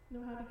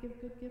 know how to give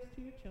good gifts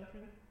to your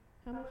children,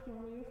 how much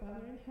more will your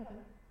Father in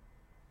heaven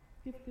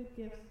give good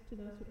gifts to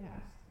those who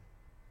ask?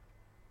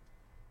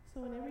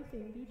 So in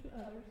everything, do to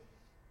others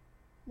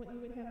what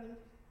you would have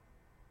them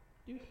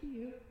do to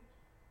you,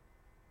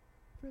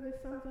 for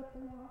this sums up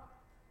the law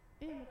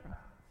and the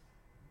prophets.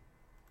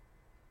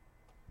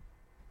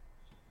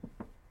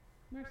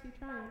 Mercy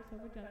triumphs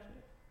over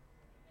judgment.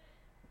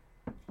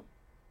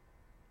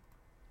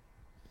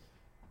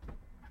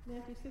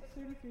 Matthew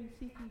 6:33,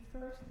 seek ye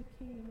first the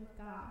kingdom of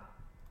God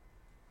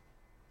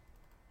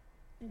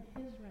and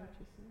his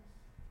righteousness.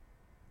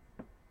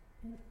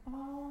 And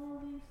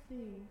all these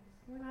things,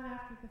 we're not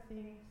after the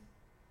things,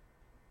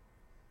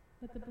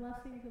 but the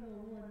blessings of the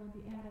Lord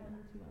will be added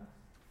unto us.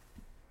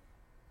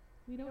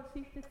 We don't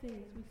seek the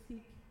things, we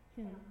seek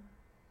him.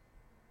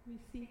 We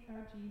seek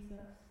our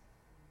Jesus.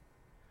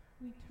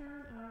 We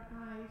turn our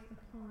eyes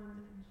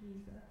upon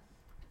Jesus.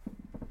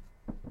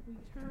 We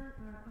turn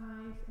our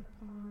eyes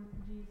upon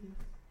Jesus.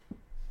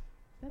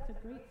 That's a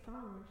great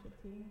song, worship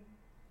team.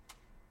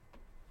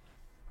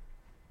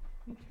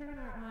 We turn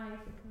our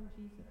eyes upon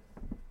Jesus.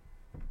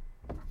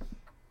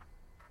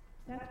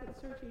 That's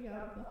what searching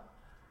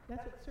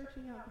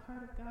out the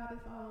heart of God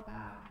is all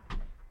about.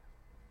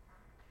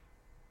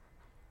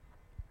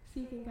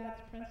 Seeking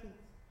God's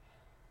presence.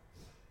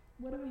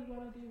 What do we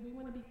want to do? We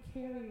want to be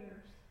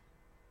carriers.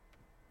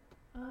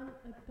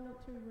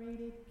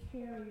 Unadulterated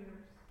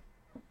carriers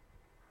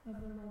of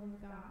the love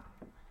of God.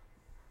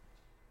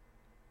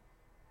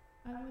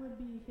 I want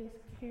to be his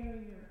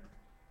carrier.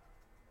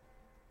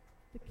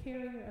 The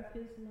carrier of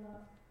his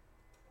love.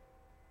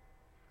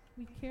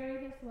 We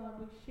carry his love,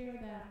 we share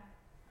that.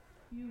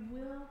 You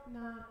will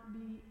not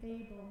be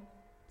able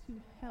to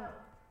help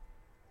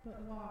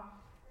but walk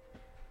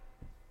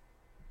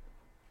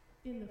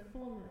in the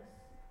fullness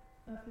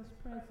of his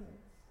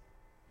presence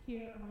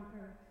here on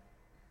earth.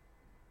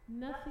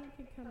 Nothing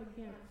can come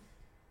against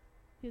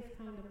his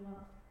kind of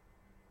love.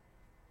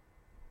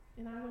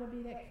 And I want to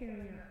be that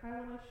carrier.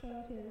 I want to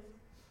show his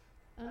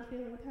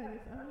unfailing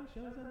kindness. I want to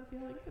show his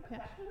unfailing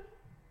compassion.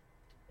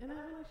 And I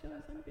want to show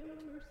his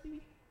unfailing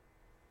mercy.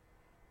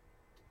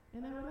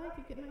 And I would like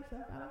to get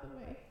myself out of the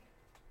way.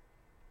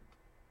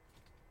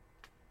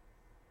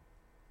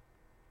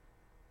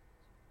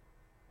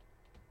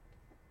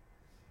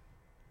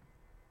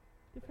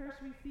 To first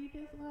receive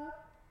his love,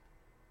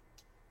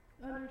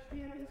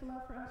 understand his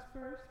love for us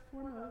first,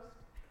 foremost,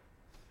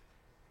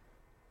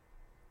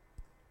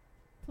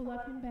 to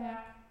love him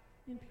back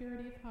in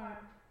purity of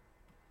heart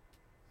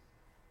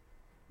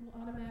will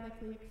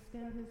automatically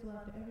extend his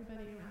love to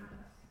everybody around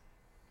us.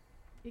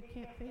 it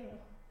can't fail.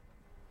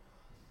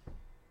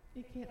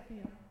 It can't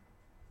fail.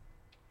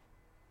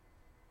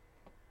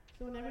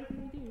 So in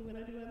everything we do, when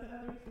I do unto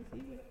others as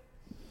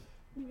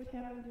we would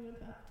have them do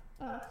unto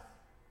us.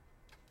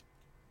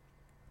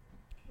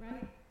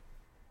 Right?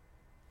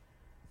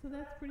 So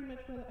that's pretty much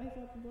what I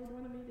thought the Lord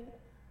wanted me to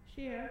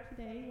share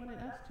today, wanted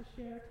us to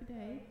share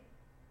today.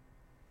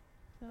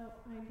 So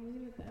I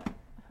believe that,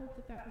 I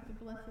hope that was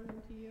a blessing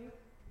unto you.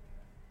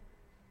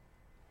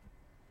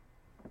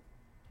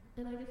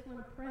 And I just want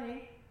to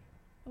pray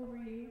over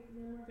you, and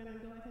then we're going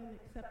to go ahead and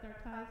accept our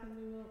tithes, and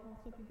we will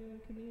also be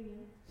doing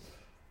communion.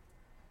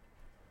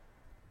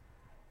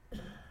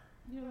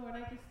 Dear Lord,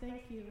 I just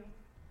thank you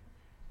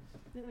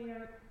that we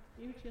are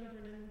your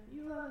children, and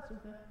you love us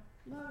with a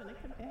love and a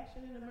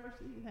compassion and a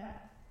mercy you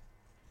have.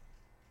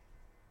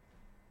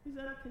 It's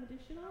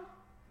unconditional.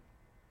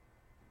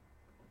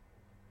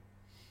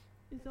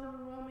 It's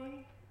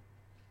overwhelming.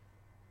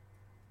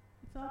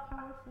 It's all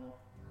powerful.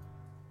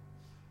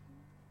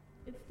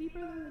 It's deeper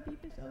than the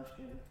deepest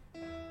ocean,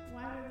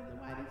 wider than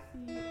the widest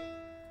sea,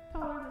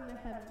 taller than the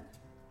heavens.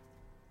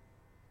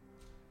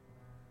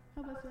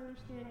 Help us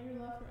understand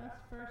your love for us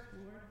first,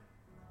 Lord,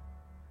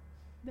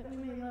 that we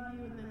may love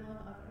you and then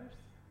love others.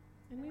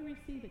 And we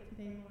receive it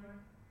today, Lord.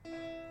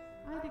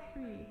 I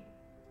decree,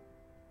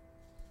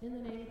 in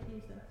the name of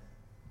Jesus,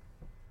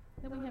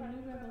 that we have a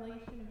new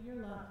revelation of your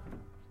love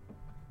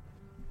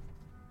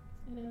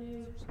and a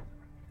new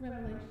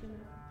revelation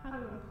of how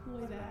to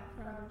employ that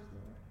for others,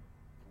 Lord.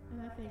 And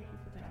I thank you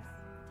for that.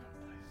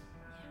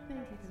 Thank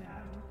you for that,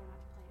 Lord.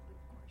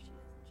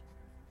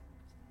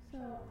 So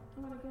I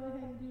want to go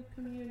ahead and do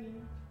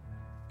communion.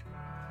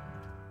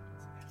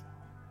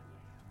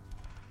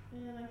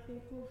 And I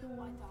think we'll go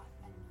on.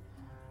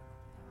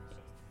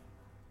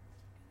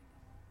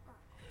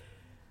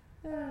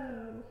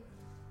 Oh.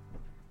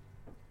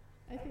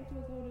 I think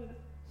we'll go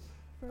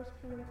to 1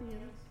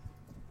 Corinthians.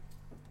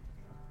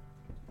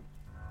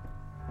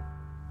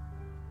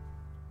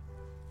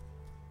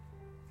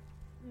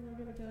 And we're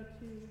going to go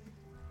to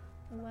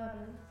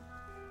 11.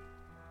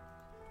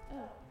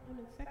 Oh, I'm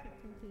in 2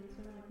 Corinthians,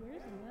 so I'm like,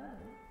 where's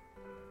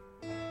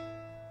 11?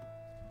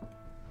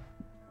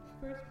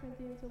 1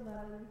 Corinthians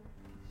 11,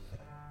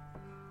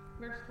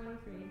 verse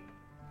 23.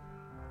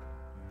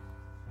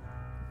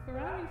 For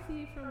I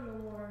received from the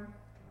Lord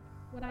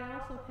what I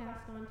also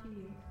passed on to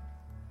you.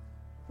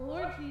 The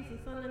Lord Jesus,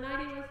 on the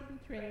night he was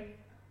betrayed,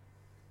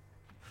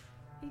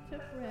 he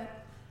took bread,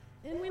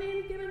 and when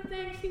he had given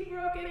thanks, he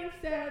broke it and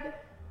said,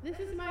 "This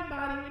is my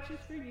body, which is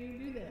for you.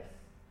 Do this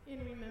in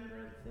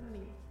remembrance of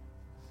me."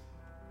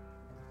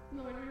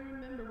 Lord, we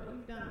remember what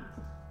you've done.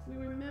 We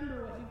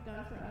remember what you've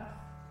done for us.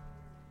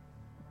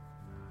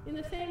 In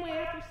the same way,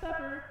 after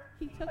supper,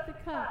 he took the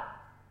cup,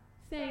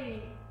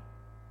 saying,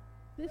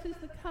 "This is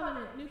the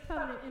covenant, new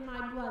covenant in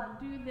my blood.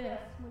 Do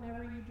this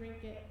whenever you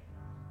drink it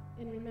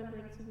in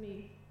remembrance of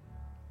me."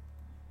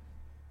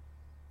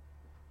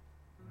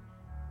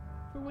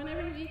 For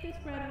whenever you eat this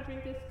bread and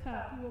drink this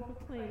cup, you will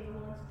proclaim the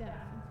Lord's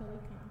death until he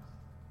comes.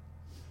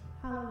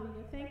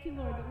 Hallelujah. Thank you,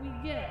 Lord, that we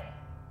get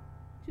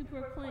to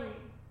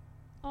proclaim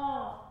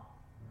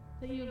all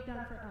that you have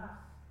done for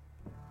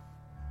us.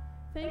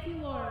 Thank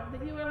you, Lord,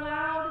 that you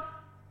allowed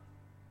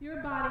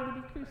your body to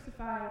be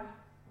crucified,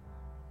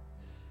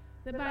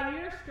 that by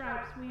your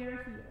stripes we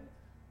are healed.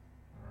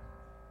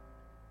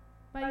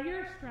 By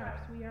your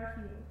stripes we are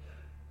healed.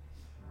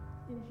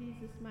 In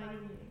Jesus' mighty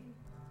name.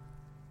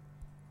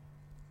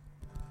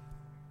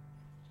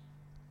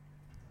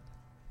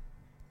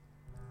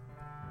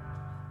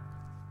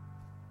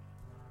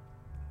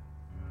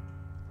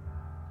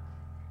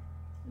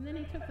 And then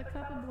he took the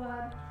cup of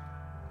blood,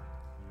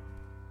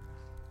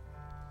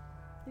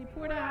 and he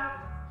poured out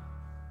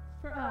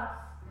for us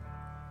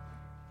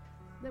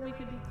that we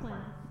could be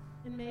cleansed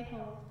and made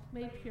whole,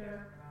 made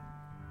pure.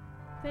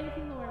 Thank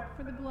you, Lord,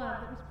 for the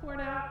blood that was poured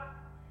out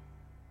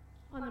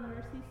on the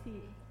mercy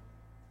seat.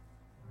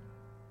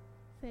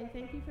 Say,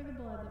 thank you for the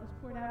blood that was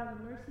poured out on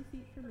the mercy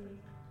seat for me.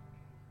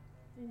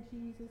 In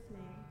Jesus'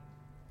 name.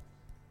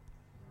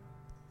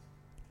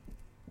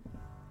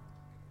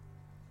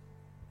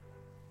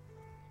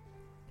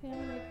 Okay,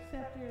 I'm going to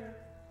accept your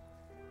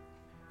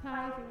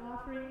tithes and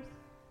offerings.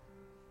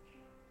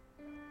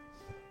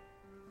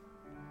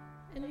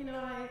 And you know,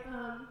 I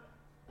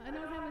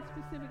don't have a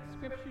specific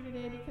scripture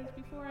today because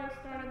before I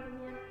started the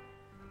Lord,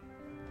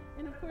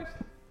 and of course,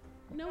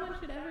 no one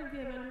should ever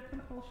give under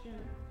compulsion,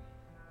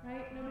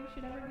 right? Nobody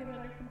should ever give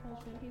under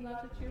compulsion. He loves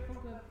a cheerful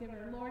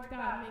giver. Lord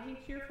God, make me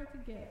cheerful to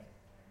give,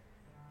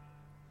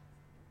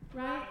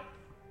 right?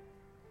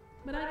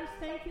 But I just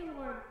thank you,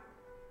 Lord,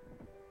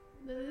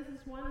 that this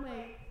is one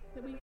way that we